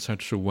use it in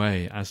such a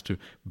way as to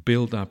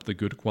build up the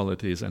good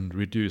qualities and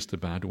reduce the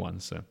bad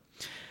ones.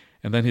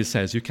 And then he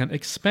says, you can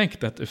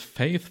expect that a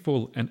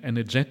faithful and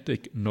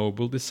energetic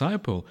noble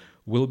disciple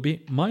will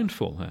be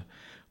mindful,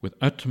 with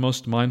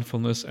utmost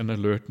mindfulness and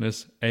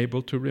alertness,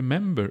 able to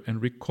remember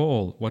and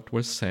recall what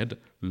was said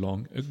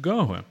long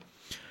ago.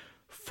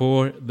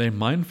 For their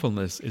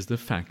mindfulness is the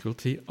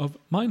faculty of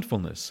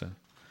mindfulness.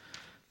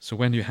 So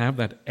when you have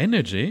that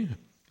energy,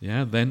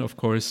 then of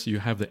course you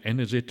have the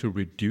energy to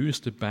reduce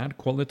the bad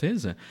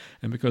qualities.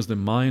 And because the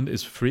mind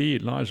is free,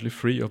 largely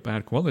free of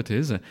bad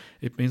qualities,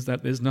 it means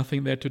that there's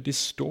nothing there to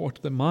distort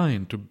the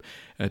mind,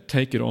 to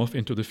take it off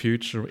into the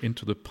future,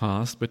 into the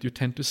past, but you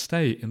tend to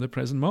stay in the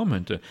present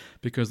moment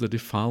because the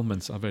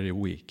defilements are very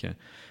weak.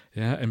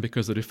 And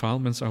because the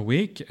defilements are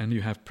weak and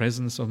you have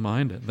presence of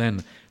mind,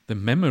 then the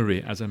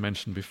memory, as I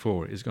mentioned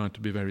before, is going to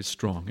be very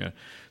strong.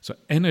 So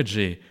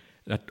energy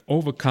that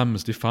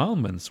overcomes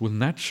defilements will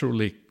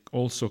naturally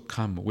also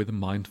come with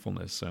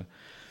mindfulness.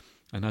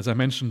 And as I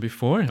mentioned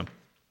before,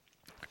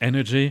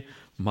 energy,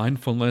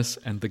 mindfulness,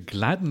 and the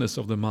gladness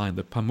of the mind,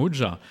 the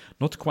pamuja,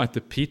 not quite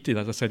the piti,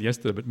 as I said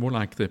yesterday, but more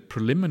like the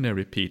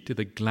preliminary piti,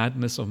 the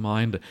gladness of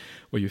mind,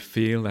 where you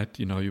feel that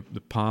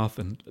the path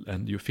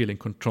and you feel in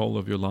control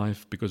of your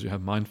life because you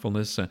have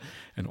mindfulness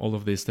and all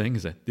of these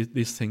things.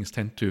 These things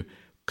tend to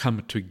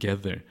come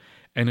together: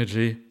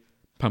 energy,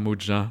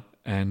 pamuja,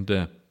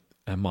 and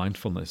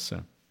mindfulness.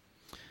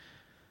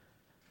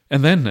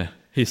 And then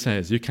he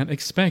says, you can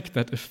expect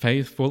that a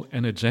faithful,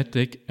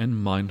 energetic,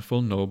 and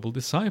mindful noble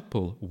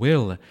disciple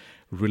will,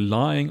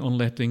 relying on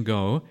letting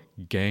go,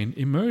 gain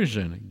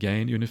immersion,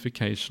 gain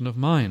unification of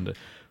mind.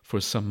 For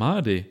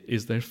samadhi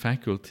is their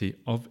faculty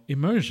of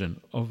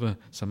immersion,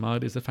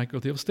 samadhi is the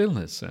faculty of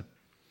stillness.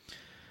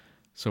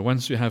 So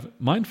once you have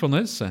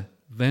mindfulness,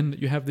 then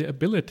you have the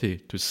ability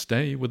to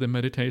stay with the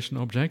meditation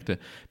object.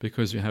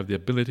 Because you have the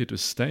ability to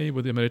stay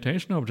with the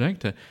meditation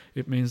object,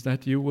 it means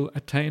that you will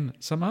attain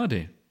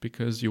samadhi,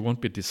 because you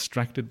won't be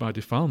distracted by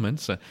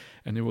defilements,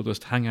 and you will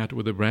just hang out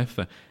with the breath,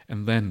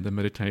 and then the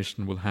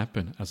meditation will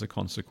happen as a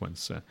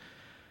consequence.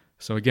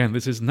 So again,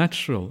 this is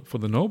natural for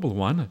the noble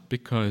one,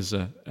 because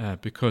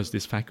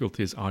these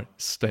faculties are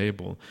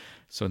stable.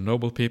 So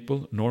noble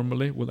people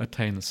normally will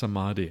attain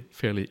samadhi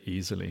fairly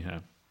easily.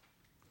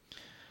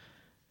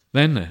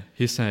 Then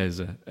he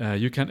says,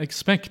 you can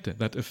expect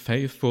that a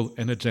faithful,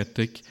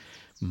 energetic,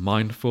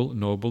 mindful,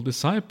 noble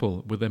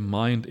disciple with a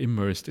mind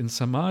immersed in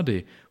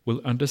samadhi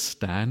will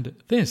understand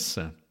this.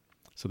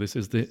 So this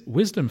is the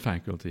wisdom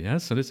faculty.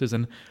 So this is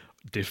a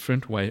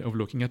different way of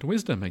looking at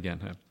wisdom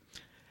again.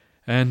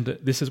 And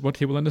this is what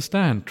he will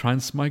understand.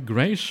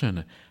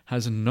 Transmigration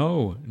has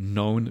no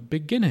known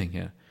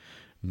beginning.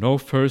 No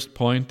first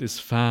point is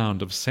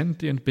found of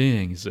sentient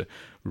beings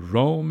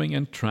roaming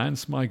and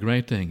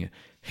transmigrating,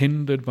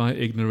 hindered by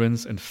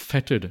ignorance and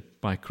fettered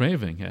by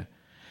craving.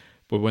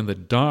 But when the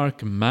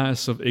dark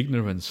mass of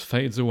ignorance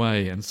fades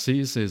away and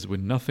ceases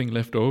with nothing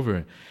left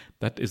over,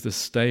 that is the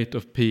state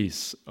of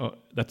peace.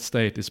 That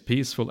state is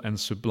peaceful and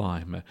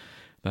sublime.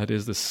 That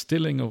is the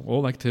stilling of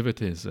all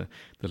activities,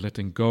 the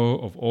letting go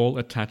of all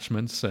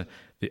attachments,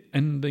 the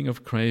ending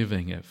of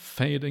craving,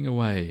 fading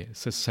away,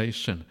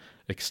 cessation,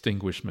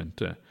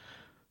 extinguishment.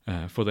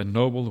 For the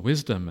noble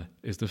wisdom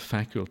is the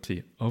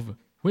faculty of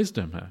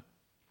wisdom.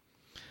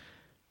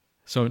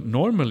 So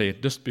normally,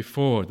 just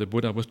before, the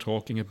Buddha was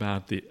talking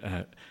about the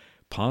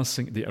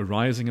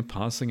arising and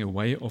passing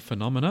away of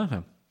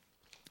phenomena,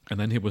 and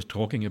then he was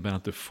talking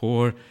about the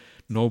four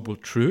noble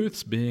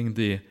truths being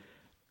the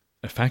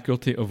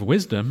faculty of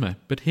wisdom.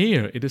 But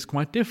here it is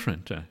quite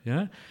different,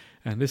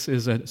 And this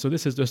is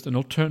just an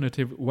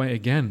alternative way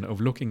again of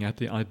looking at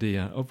the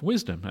idea of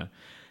wisdom.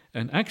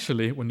 And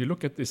actually, when you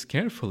look at this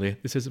carefully,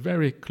 this is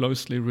very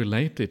closely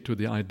related to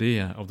the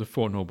idea of the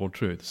Four Noble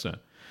Truths.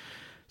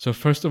 So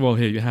first of all,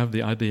 here you have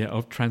the idea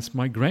of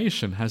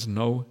transmigration has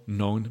no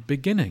known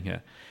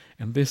beginning.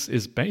 And this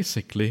is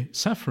basically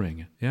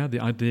suffering. The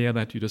idea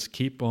that you just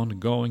keep on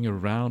going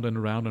around and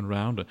around and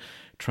around,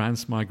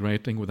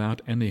 transmigrating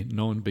without any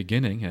known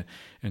beginning.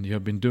 And you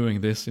have been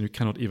doing this and you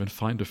cannot even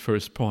find a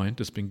first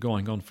point. It's been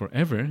going on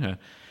forever.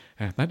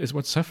 That is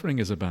what suffering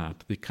is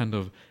about. The kind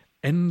of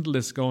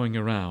endless going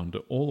around,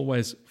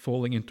 always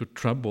falling into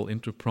trouble,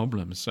 into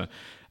problems,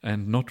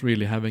 and not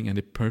really having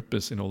any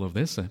purpose in all of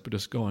this, but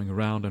just going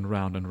around and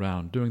round and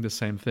round, doing the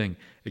same thing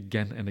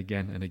again and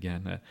again and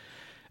again.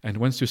 And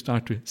once you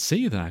start to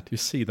see that, you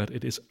see that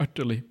it is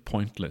utterly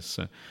pointless.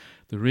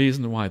 The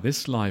reason why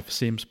this life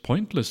seems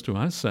pointless to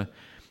us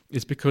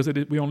is because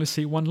we only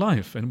see one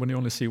life. And when you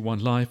only see one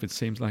life, it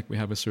seems like we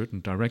have a certain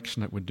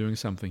direction, that we're doing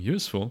something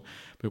useful.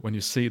 But when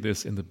you see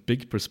this in the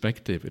big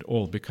perspective, it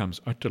all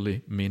becomes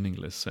utterly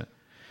meaningless.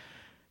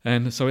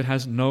 And so it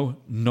has no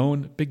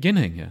known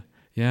beginning.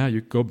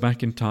 You go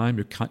back in time,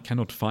 you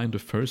cannot find the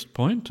first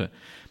point.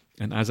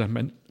 And as I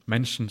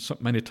mentioned so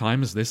many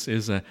times, this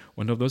is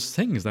one of those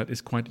things that is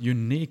quite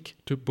unique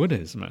to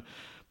Buddhism.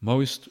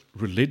 Most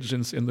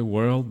religions in the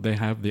world, they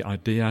have the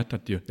idea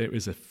that there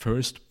is a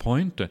first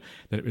point,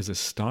 there is a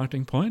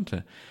starting point.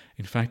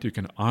 In fact, you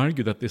can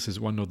argue that this is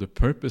one of the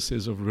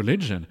purposes of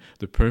religion.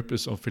 The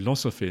purpose of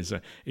philosophies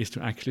is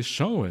to actually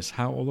show us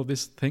how all of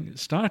this thing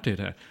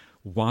started,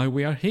 why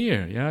we are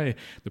here. Yeah,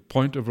 the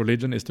point of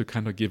religion is to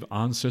kind of give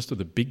answers to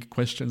the big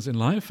questions in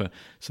life.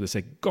 So they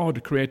say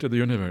God created the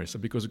universe,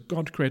 and because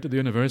God created the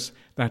universe,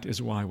 that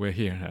is why we're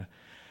here.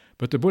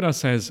 But the Buddha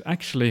says,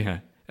 actually,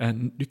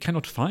 and you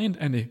cannot find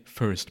any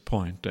first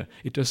point.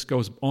 It just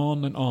goes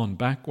on and on,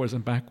 backwards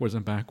and backwards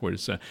and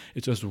backwards.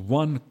 It's just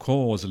one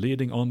cause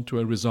leading on to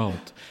a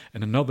result,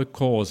 and another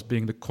cause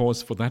being the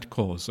cause for that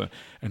cause,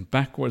 and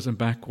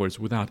backwards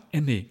without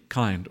any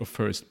kind of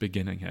first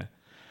beginning.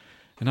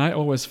 And I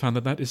always found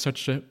that is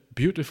such a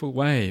beautiful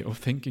way of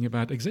thinking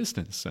about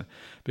existence,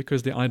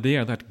 because the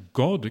idea that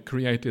God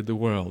created the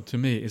world, to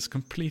me, is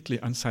completely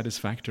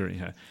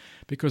unsatisfactory.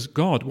 Because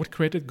God, what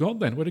created God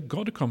then? Where did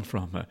God come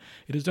from?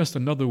 It is just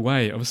another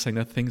way of saying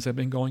that things have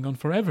been going on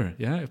forever.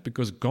 Yeah,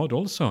 because God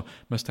also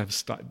must have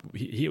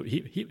he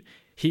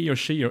or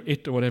she or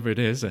it or whatever it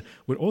is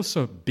would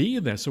also be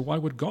there. So why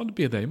would God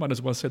be there? You might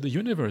as well say the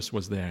universe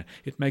was there.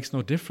 It makes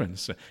no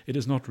difference. It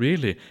is not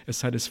really a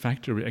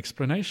satisfactory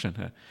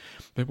explanation.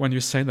 But when you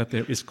say that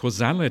there is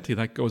causality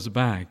that goes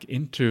back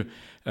into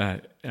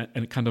a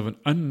kind of an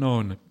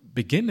unknown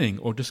beginning,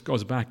 or just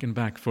goes back and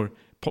back for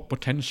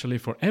potentially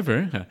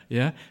forever,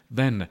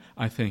 then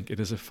I think it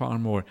is a far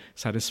more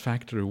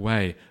satisfactory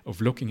way of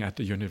looking at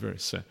the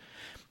universe.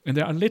 And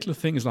there are little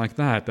things like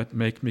that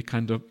make me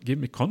give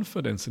me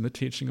confidence in the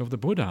teaching of the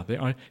Buddha. They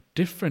are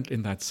different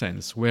in that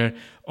sense, where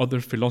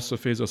other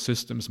philosophies or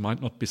systems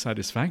might not be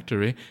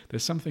satisfactory.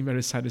 There's something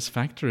very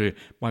satisfactory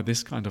by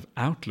this kind of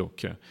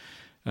outlook.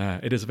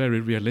 It is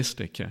very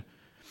realistic.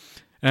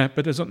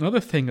 But there's another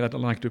thing that I'd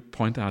like to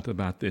point out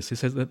about this. He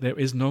says that there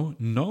is no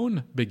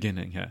known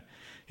beginning.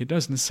 He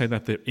doesn't say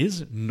that there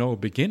is no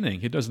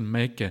beginning. He doesn't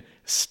make a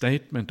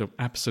statement of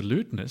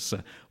absoluteness.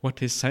 What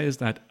he says is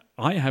that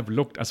I have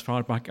looked as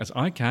far back as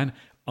I can.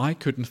 I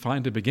couldn't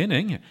find a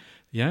beginning.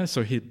 Yeah,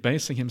 so he's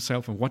basing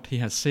himself on what he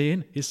has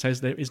seen. He says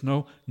there is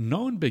no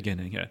known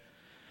beginning.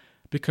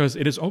 Because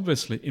it is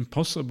obviously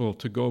impossible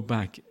to go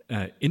back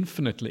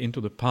infinitely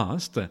into the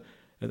past.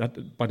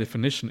 That by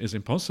definition is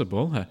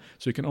impossible,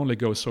 so you can only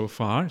go so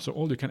far. So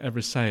all you can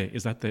ever say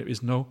is that there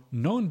is no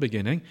known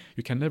beginning.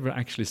 You can never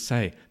actually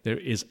say there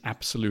is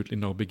absolutely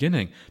no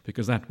beginning,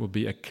 because that will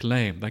be a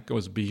claim that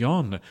goes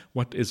beyond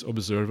what is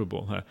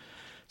observable.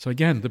 So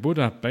again, the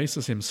Buddha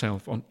bases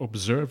himself on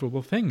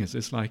observable things.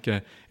 It's like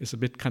it's a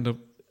bit kind of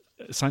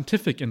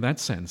scientific in that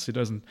sense. He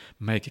doesn't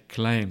make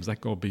claims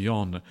that go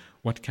beyond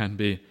what can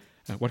be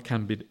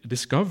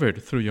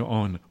discovered through your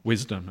own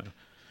wisdom.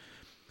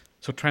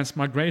 So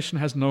transmigration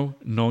has no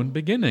known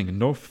beginning.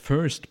 No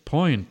first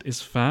point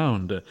is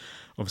found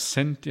of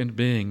sentient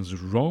beings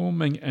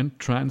roaming and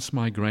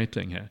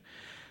transmigrating.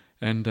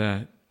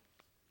 And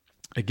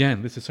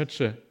again, this is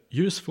such a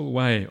useful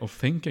way of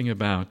thinking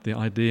about the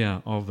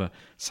idea of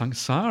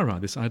samsara,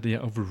 this idea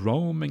of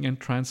roaming and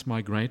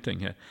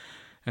transmigrating.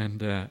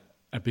 And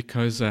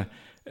because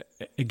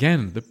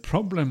again, the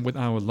problem with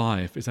our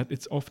life is that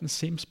it often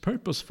seems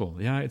purposeful.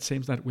 Yeah, it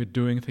seems that we're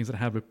doing things that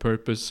have a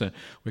purpose.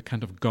 We're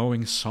kind of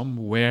going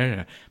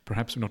somewhere.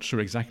 Perhaps we're not sure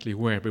exactly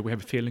where, but we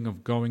have a feeling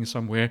of going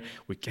somewhere.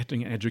 We're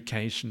getting an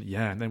education.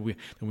 Yeah, and then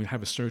we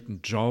have a certain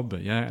job.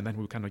 Yeah, and then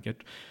we kind of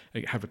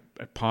have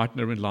a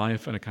partner in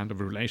life and a kind of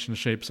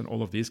relationships and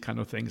all of these kind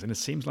of things. And it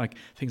seems like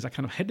things are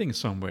kind of heading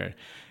somewhere.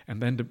 And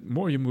then the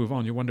more you move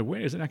on, you wonder, where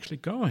is it actually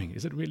going?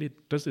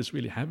 Does this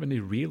really have any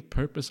real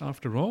purpose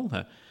after all?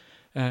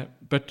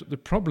 But the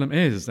problem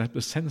is that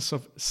the sense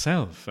of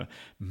self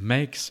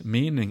makes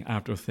meaning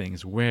out of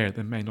things where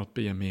there may not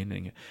be a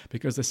meaning,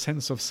 because the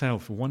sense of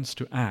self wants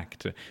to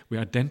act. We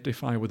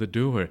identify with the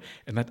doer,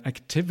 and that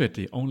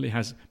activity only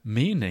has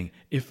meaning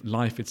if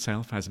life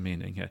itself has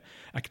meaning.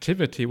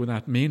 Activity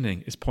without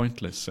meaning is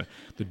pointless.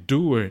 The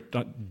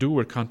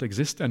doer can't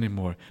exist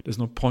anymore. There's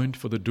no point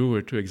for the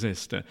doer to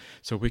exist.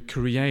 So we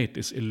create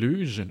this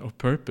illusion of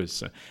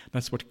purpose.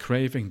 That's what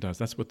craving does.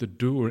 That's what the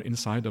doer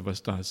inside of us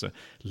does.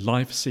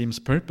 Life seems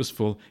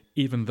purposeful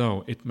even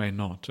though it may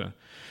not.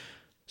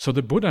 So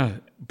the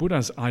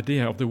Buddha's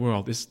idea of the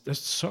world is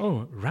just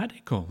so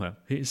radical.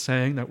 He is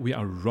saying that we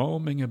are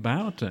roaming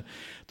about.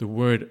 The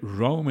word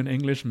roam in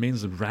English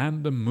means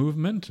random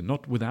movement,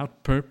 not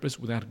without purpose,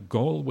 without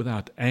goal,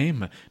 without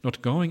aim,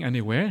 not going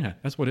anywhere.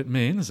 That's what it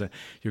means.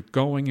 You're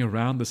going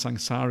around the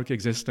samsaric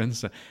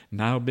existence,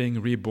 now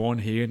being reborn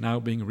here, now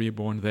being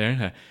reborn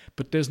there.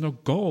 But there's no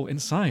goal in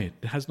sight.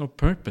 It has no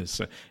purpose.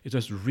 It's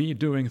just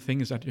redoing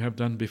things that you have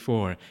done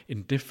before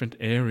in different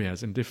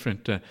areas, in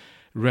different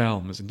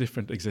realms, in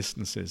different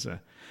existences. And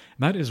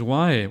that is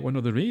why, one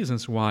of the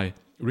reasons why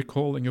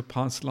recalling your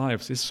past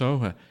lives is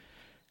so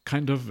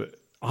kind of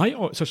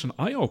such an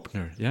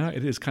eye-opener. Yeah,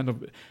 it is kind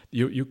of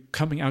you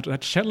coming out of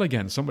that shell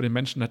again. Somebody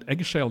mentioned that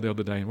eggshell the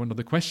other day in one of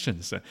the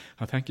questions.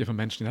 I thank you for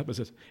mentioning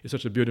that. It's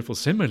such a beautiful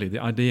simile, the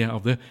idea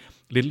of the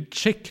little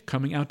chick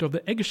coming out of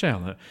the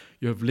eggshell.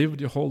 You have lived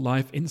your whole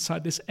life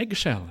inside this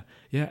eggshell.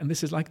 Yeah, and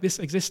this is like this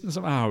existence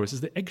of ours,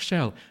 is the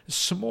eggshell, a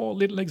small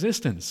little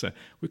existence.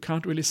 We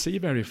can't really see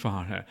very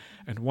far.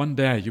 And one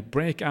day you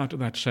break out of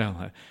that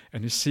shell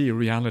and you see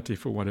reality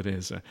for what it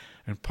is.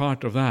 And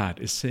part of that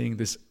is seeing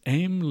this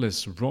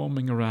aimless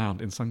roaming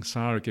around in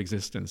samsaric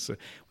existence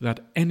without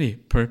any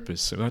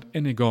purpose, without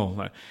any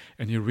goal.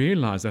 And you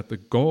realize that the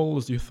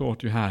goals you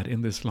thought you had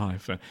in this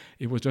life,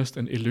 it was just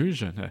an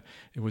illusion.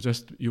 You were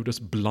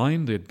just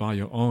blinded by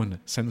your own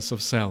sense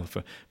of self,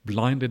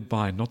 blinded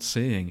by not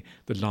seeing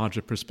the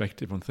larger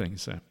perspective on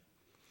things. So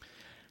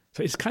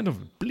it's kind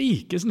of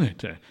bleak, isn't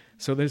it?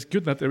 So it's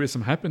good that there is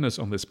some happiness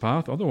on this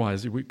path,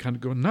 otherwise we can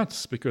go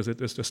nuts because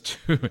it is just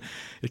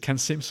it can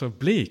seem so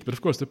bleak. But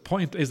of course the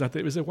point is that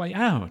there is a way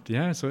out,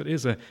 yeah? So it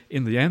is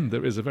in the end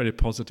there is a very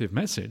positive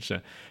message,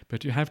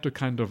 but you have to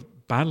kind of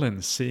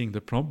balance seeing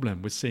the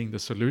problem with seeing the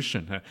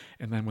solution,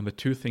 and then when the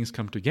two things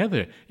come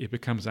together, it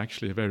becomes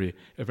actually a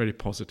very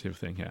positive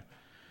thing here.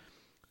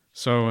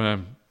 So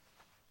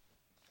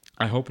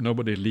I hope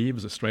nobody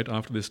leaves straight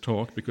after this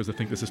talk because they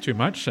think this is too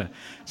much.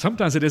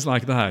 Sometimes it is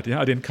like that. Yeah,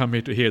 I didn't come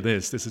here to hear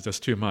this. This is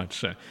just too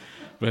much.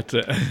 But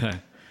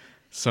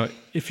so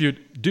if you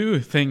do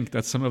think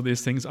that some of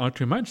these things are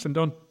too much, then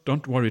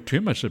don't worry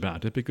too much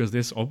about it, because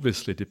this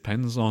obviously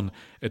depends on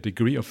a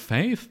degree of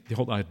faith. The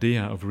whole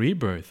idea of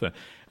rebirth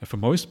for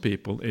most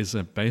people is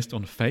based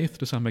on faith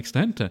to some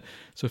extent.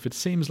 So if it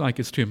seems like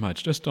it's too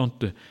much, just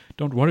don't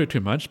worry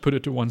too much. Put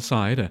it to one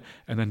side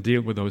and then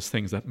deal with those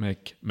things that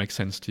make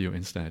sense to you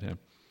instead.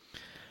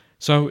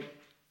 So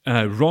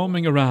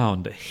roaming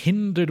around,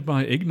 hindered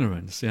by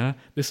ignorance. Yeah,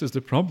 this is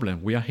the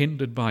problem. We are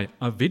hindered by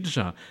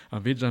avidya.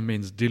 Avidya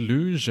means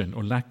delusion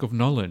or lack of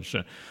knowledge.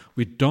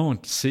 We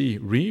don't see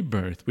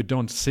rebirth. We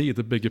don't see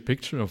the bigger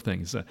picture of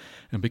things,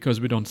 and because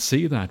we don't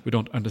see that, we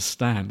don't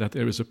understand that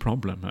there is a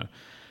problem.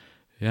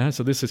 Yeah,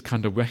 so this is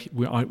kind of where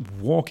we are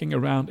walking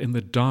around in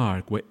the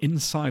dark. We're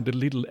inside the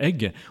little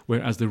egg,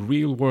 whereas the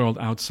real world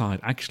outside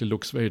actually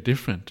looks very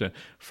different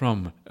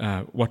from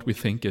what we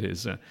think it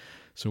is.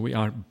 So we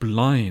are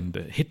blind,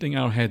 hitting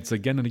our heads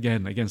again and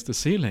again against the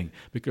ceiling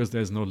because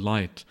there's no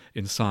light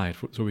inside,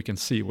 so we can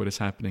see what is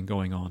happening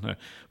going on.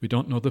 We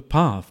don't know the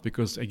path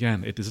because,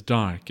 again, it is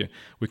dark.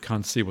 We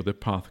can't see where the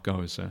path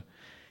goes.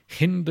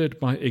 Hindered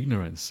by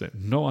ignorance,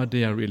 no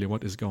idea really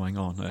what is going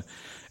on.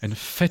 And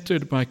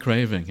fettered by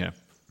craving.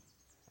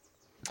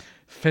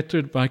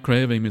 Fettered by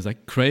craving means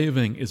that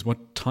craving is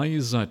what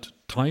ties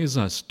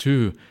us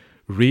to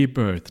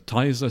rebirth,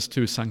 ties us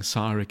to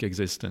samsaric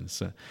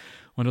existence.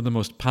 One of the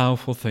most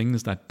powerful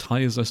things that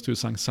ties us to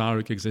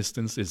samsaric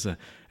existence is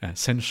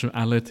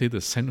sensuality,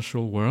 the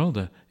sensual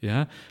world,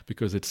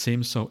 because it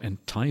seems so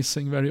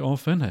enticing very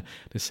often.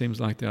 It seems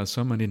like there are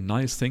so many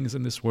nice things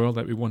in this world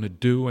that we want to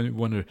do and we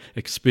want to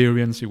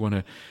experience. We want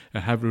to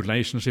have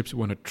relationships, we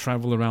want to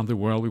travel around the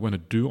world, we want to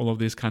do all of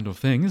these kind of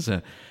things.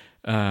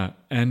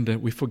 And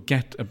we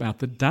forget about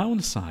the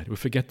downside. We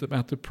forget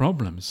about the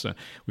problems.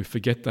 We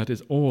forget that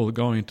it's all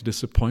going to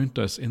disappoint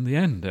us in the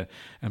end.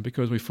 And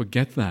because we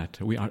forget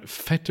that, we are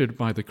fettered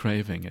by the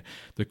craving.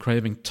 The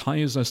craving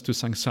ties us to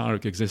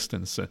samsaric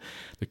existence.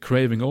 The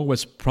craving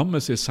always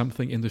promises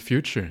something in the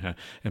future.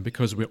 And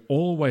because we're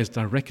always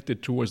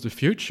directed towards the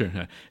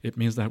future, it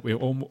means that we're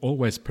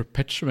always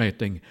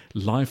perpetuating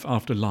life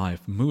after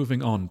life,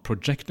 moving on,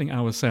 projecting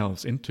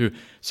ourselves into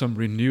some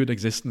renewed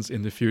existence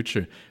in the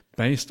future,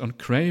 based on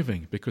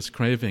craving, because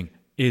craving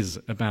is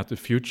about the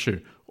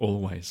future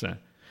always.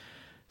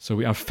 So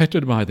we are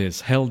fettered by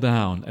this, held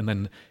down, and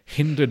then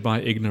hindered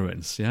by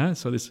ignorance. Yeah.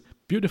 So this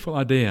beautiful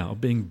idea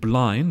of being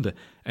blind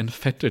and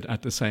fettered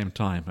at the same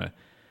time.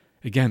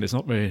 Again, it's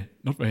not very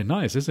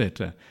nice, is it?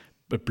 A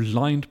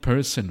blind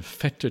person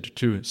fettered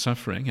to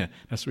suffering.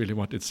 That's really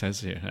what it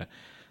says here.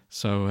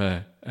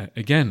 So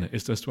again,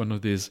 it's just one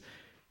of these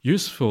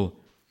useful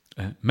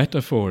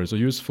metaphors or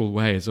useful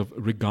ways of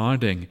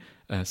regarding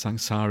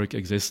samsaric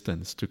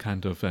existence to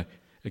kind of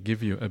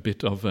give you a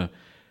bit of a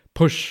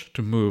push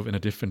to move in a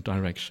different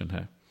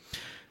direction.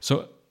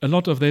 So a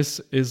lot of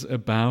this is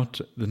about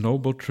the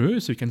Noble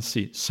Truths. You can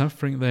see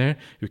suffering there.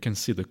 You can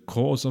see the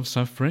cause of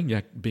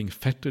suffering, being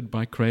fettered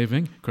by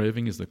craving.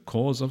 Craving is the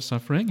cause of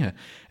suffering.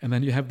 And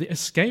then you have the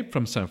escape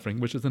from suffering,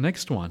 which is the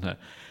next one.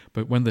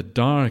 But when the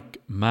dark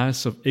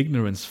mass of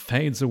ignorance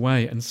fades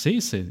away and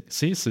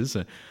ceases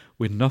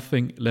with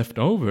nothing left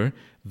over,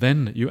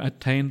 then you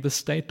attain the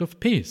state of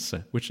peace,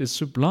 which is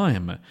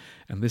sublime.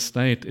 And this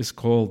state is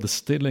called the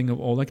stilling of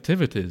all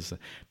activities,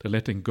 the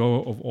letting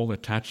go of all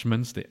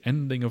attachments, the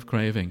ending of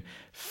craving,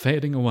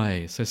 fading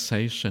away,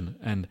 cessation,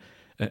 and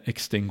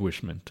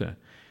extinguishment.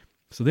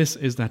 So this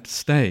is that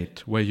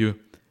state where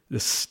the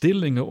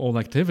stilling of all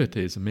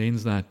activities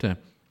means that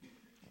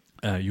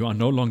you are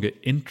no longer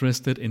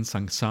interested in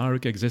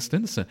samsaric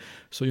existence,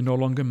 so you no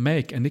longer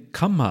make any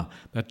kamma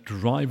that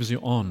drives you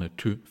on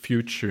to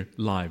future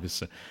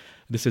lives.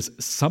 This is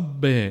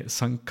sabbe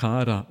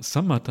sankhara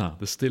samatha,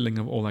 the stilling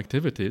of all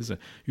activities.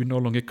 You no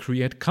longer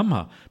create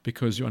karma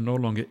because you are no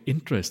longer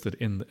interested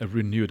in a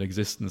renewed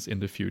existence in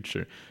the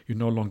future. You're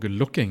no longer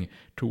looking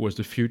towards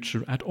the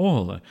future at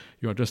all.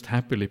 You are just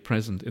happily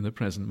present in the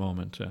present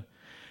moment.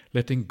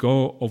 Letting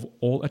go of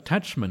all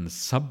attachments,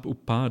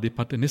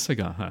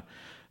 sab-upadi-patinissaga.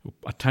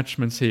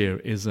 Attachments here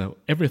is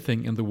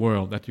everything in the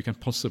world that you can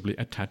possibly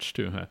attach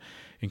to,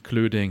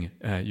 including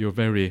your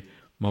very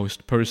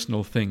most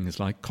personal things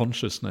like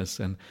consciousness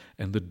and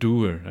the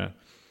doer.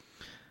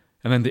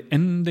 And then the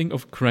ending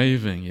of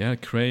craving,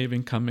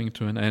 craving coming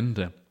to an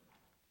end,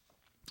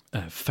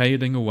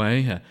 fading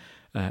away,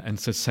 and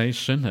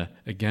cessation,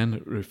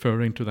 again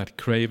referring to that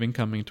craving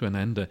coming to an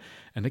end,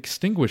 and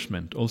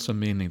extinguishment, also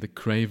meaning the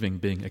craving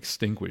being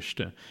extinguished.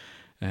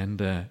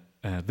 And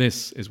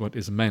this is what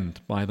is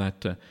meant by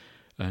that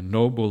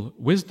noble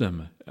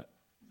wisdom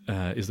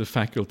is the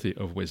faculty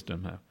of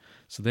wisdom.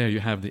 So there you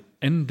have the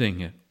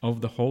ending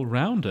of the whole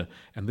round,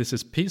 and this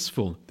is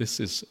peaceful, this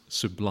is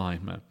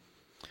sublime.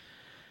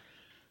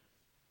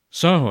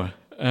 So,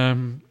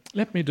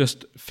 let me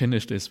just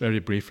finish this very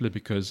briefly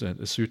because the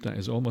sutta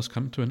is almost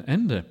come to an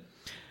end.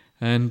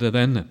 And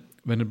then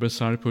Venerable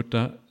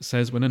Sariputta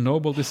says, when a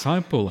noble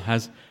disciple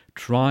has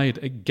tried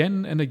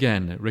again and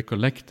again,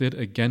 recollected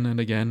again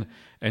and again,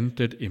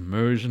 entered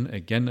immersion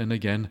again and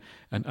again,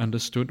 and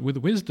understood with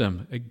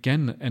wisdom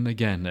again and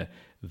again,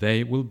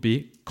 they will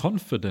be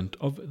confident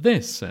of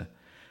this.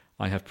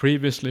 I have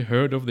previously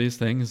heard of these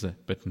things,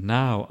 but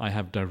now I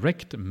have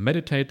direct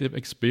meditative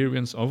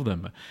experience of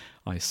them.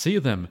 I see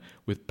them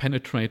with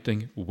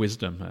penetrating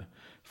wisdom,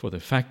 for their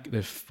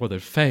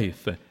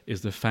faith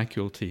is the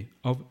faculty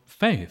of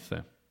faith.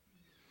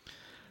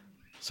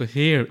 So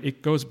here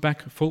it goes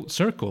back full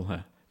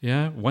circle.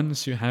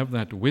 Once you have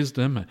that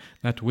wisdom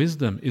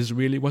is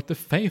really what the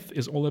faith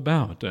is all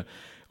about.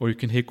 Or you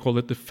can here call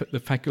it the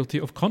faculty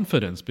of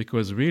confidence,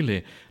 because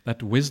really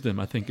that wisdom,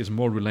 I think, is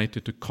more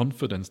related to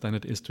confidence than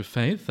it is to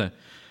faith.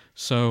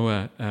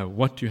 So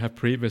what you have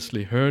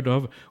previously heard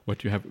of,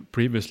 what you have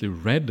previously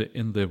read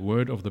in the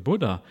word of the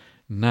Buddha,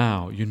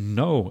 now you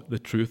know the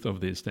truth of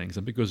these things.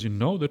 And because you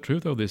know the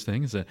truth of these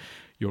things,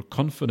 your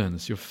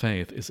confidence, your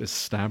faith is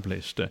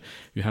established.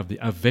 You have the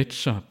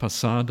avecca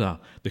pasada,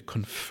 the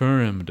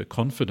confirmed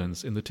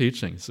confidence in the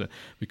teachings,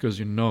 because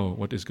you know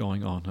what is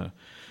going on.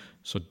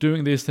 So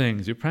doing these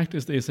things, you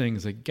practice these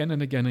things again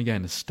and again and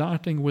again,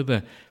 starting with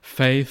the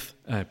faith,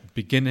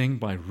 beginning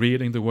by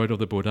reading the word of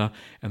the Buddha,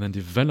 and then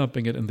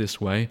developing it in this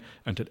way,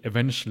 until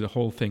eventually the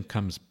whole thing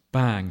comes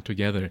bang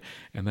together,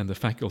 and then the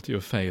faculty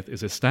of faith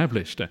is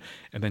established.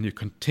 And then you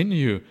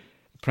continue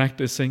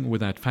practicing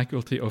with that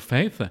faculty of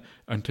faith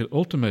until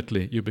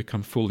ultimately you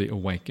become fully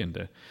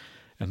awakened.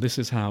 And this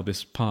is how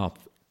this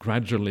path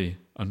gradually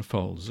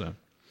unfolds.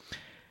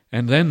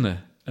 And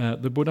then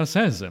the Buddha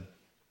says,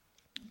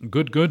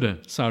 Good,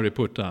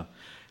 Sariputta.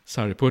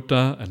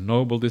 Sariputta, a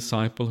noble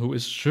disciple who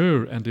is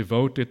sure and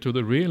devoted to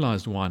the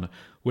realized one,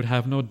 would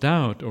have no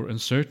doubt or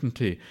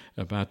uncertainty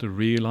about the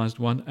realized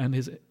one and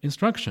his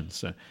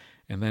instructions.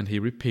 And then he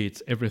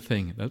repeats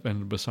everything that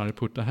Venerable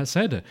Sariputta has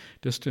said,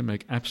 just to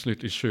make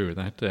absolutely sure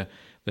that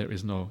there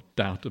is no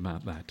doubt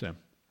about that.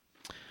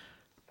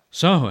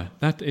 So,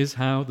 that is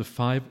how the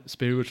 5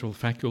 spiritual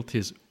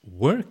faculties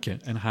work,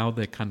 and how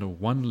they kind of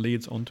one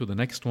leads on to the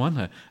next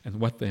one, and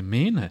what they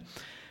mean.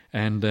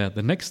 And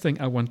the next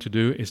thing I want to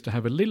do is to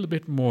have a little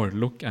bit more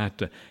look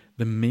at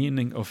the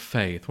meaning of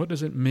faith. What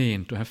does it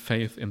mean to have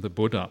faith in the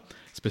Buddha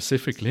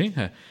specifically?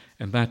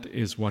 And that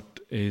is what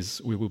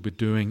we will be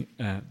doing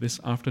this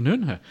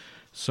afternoon.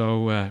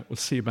 So we'll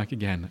see you back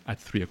again at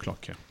 3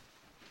 o'clock.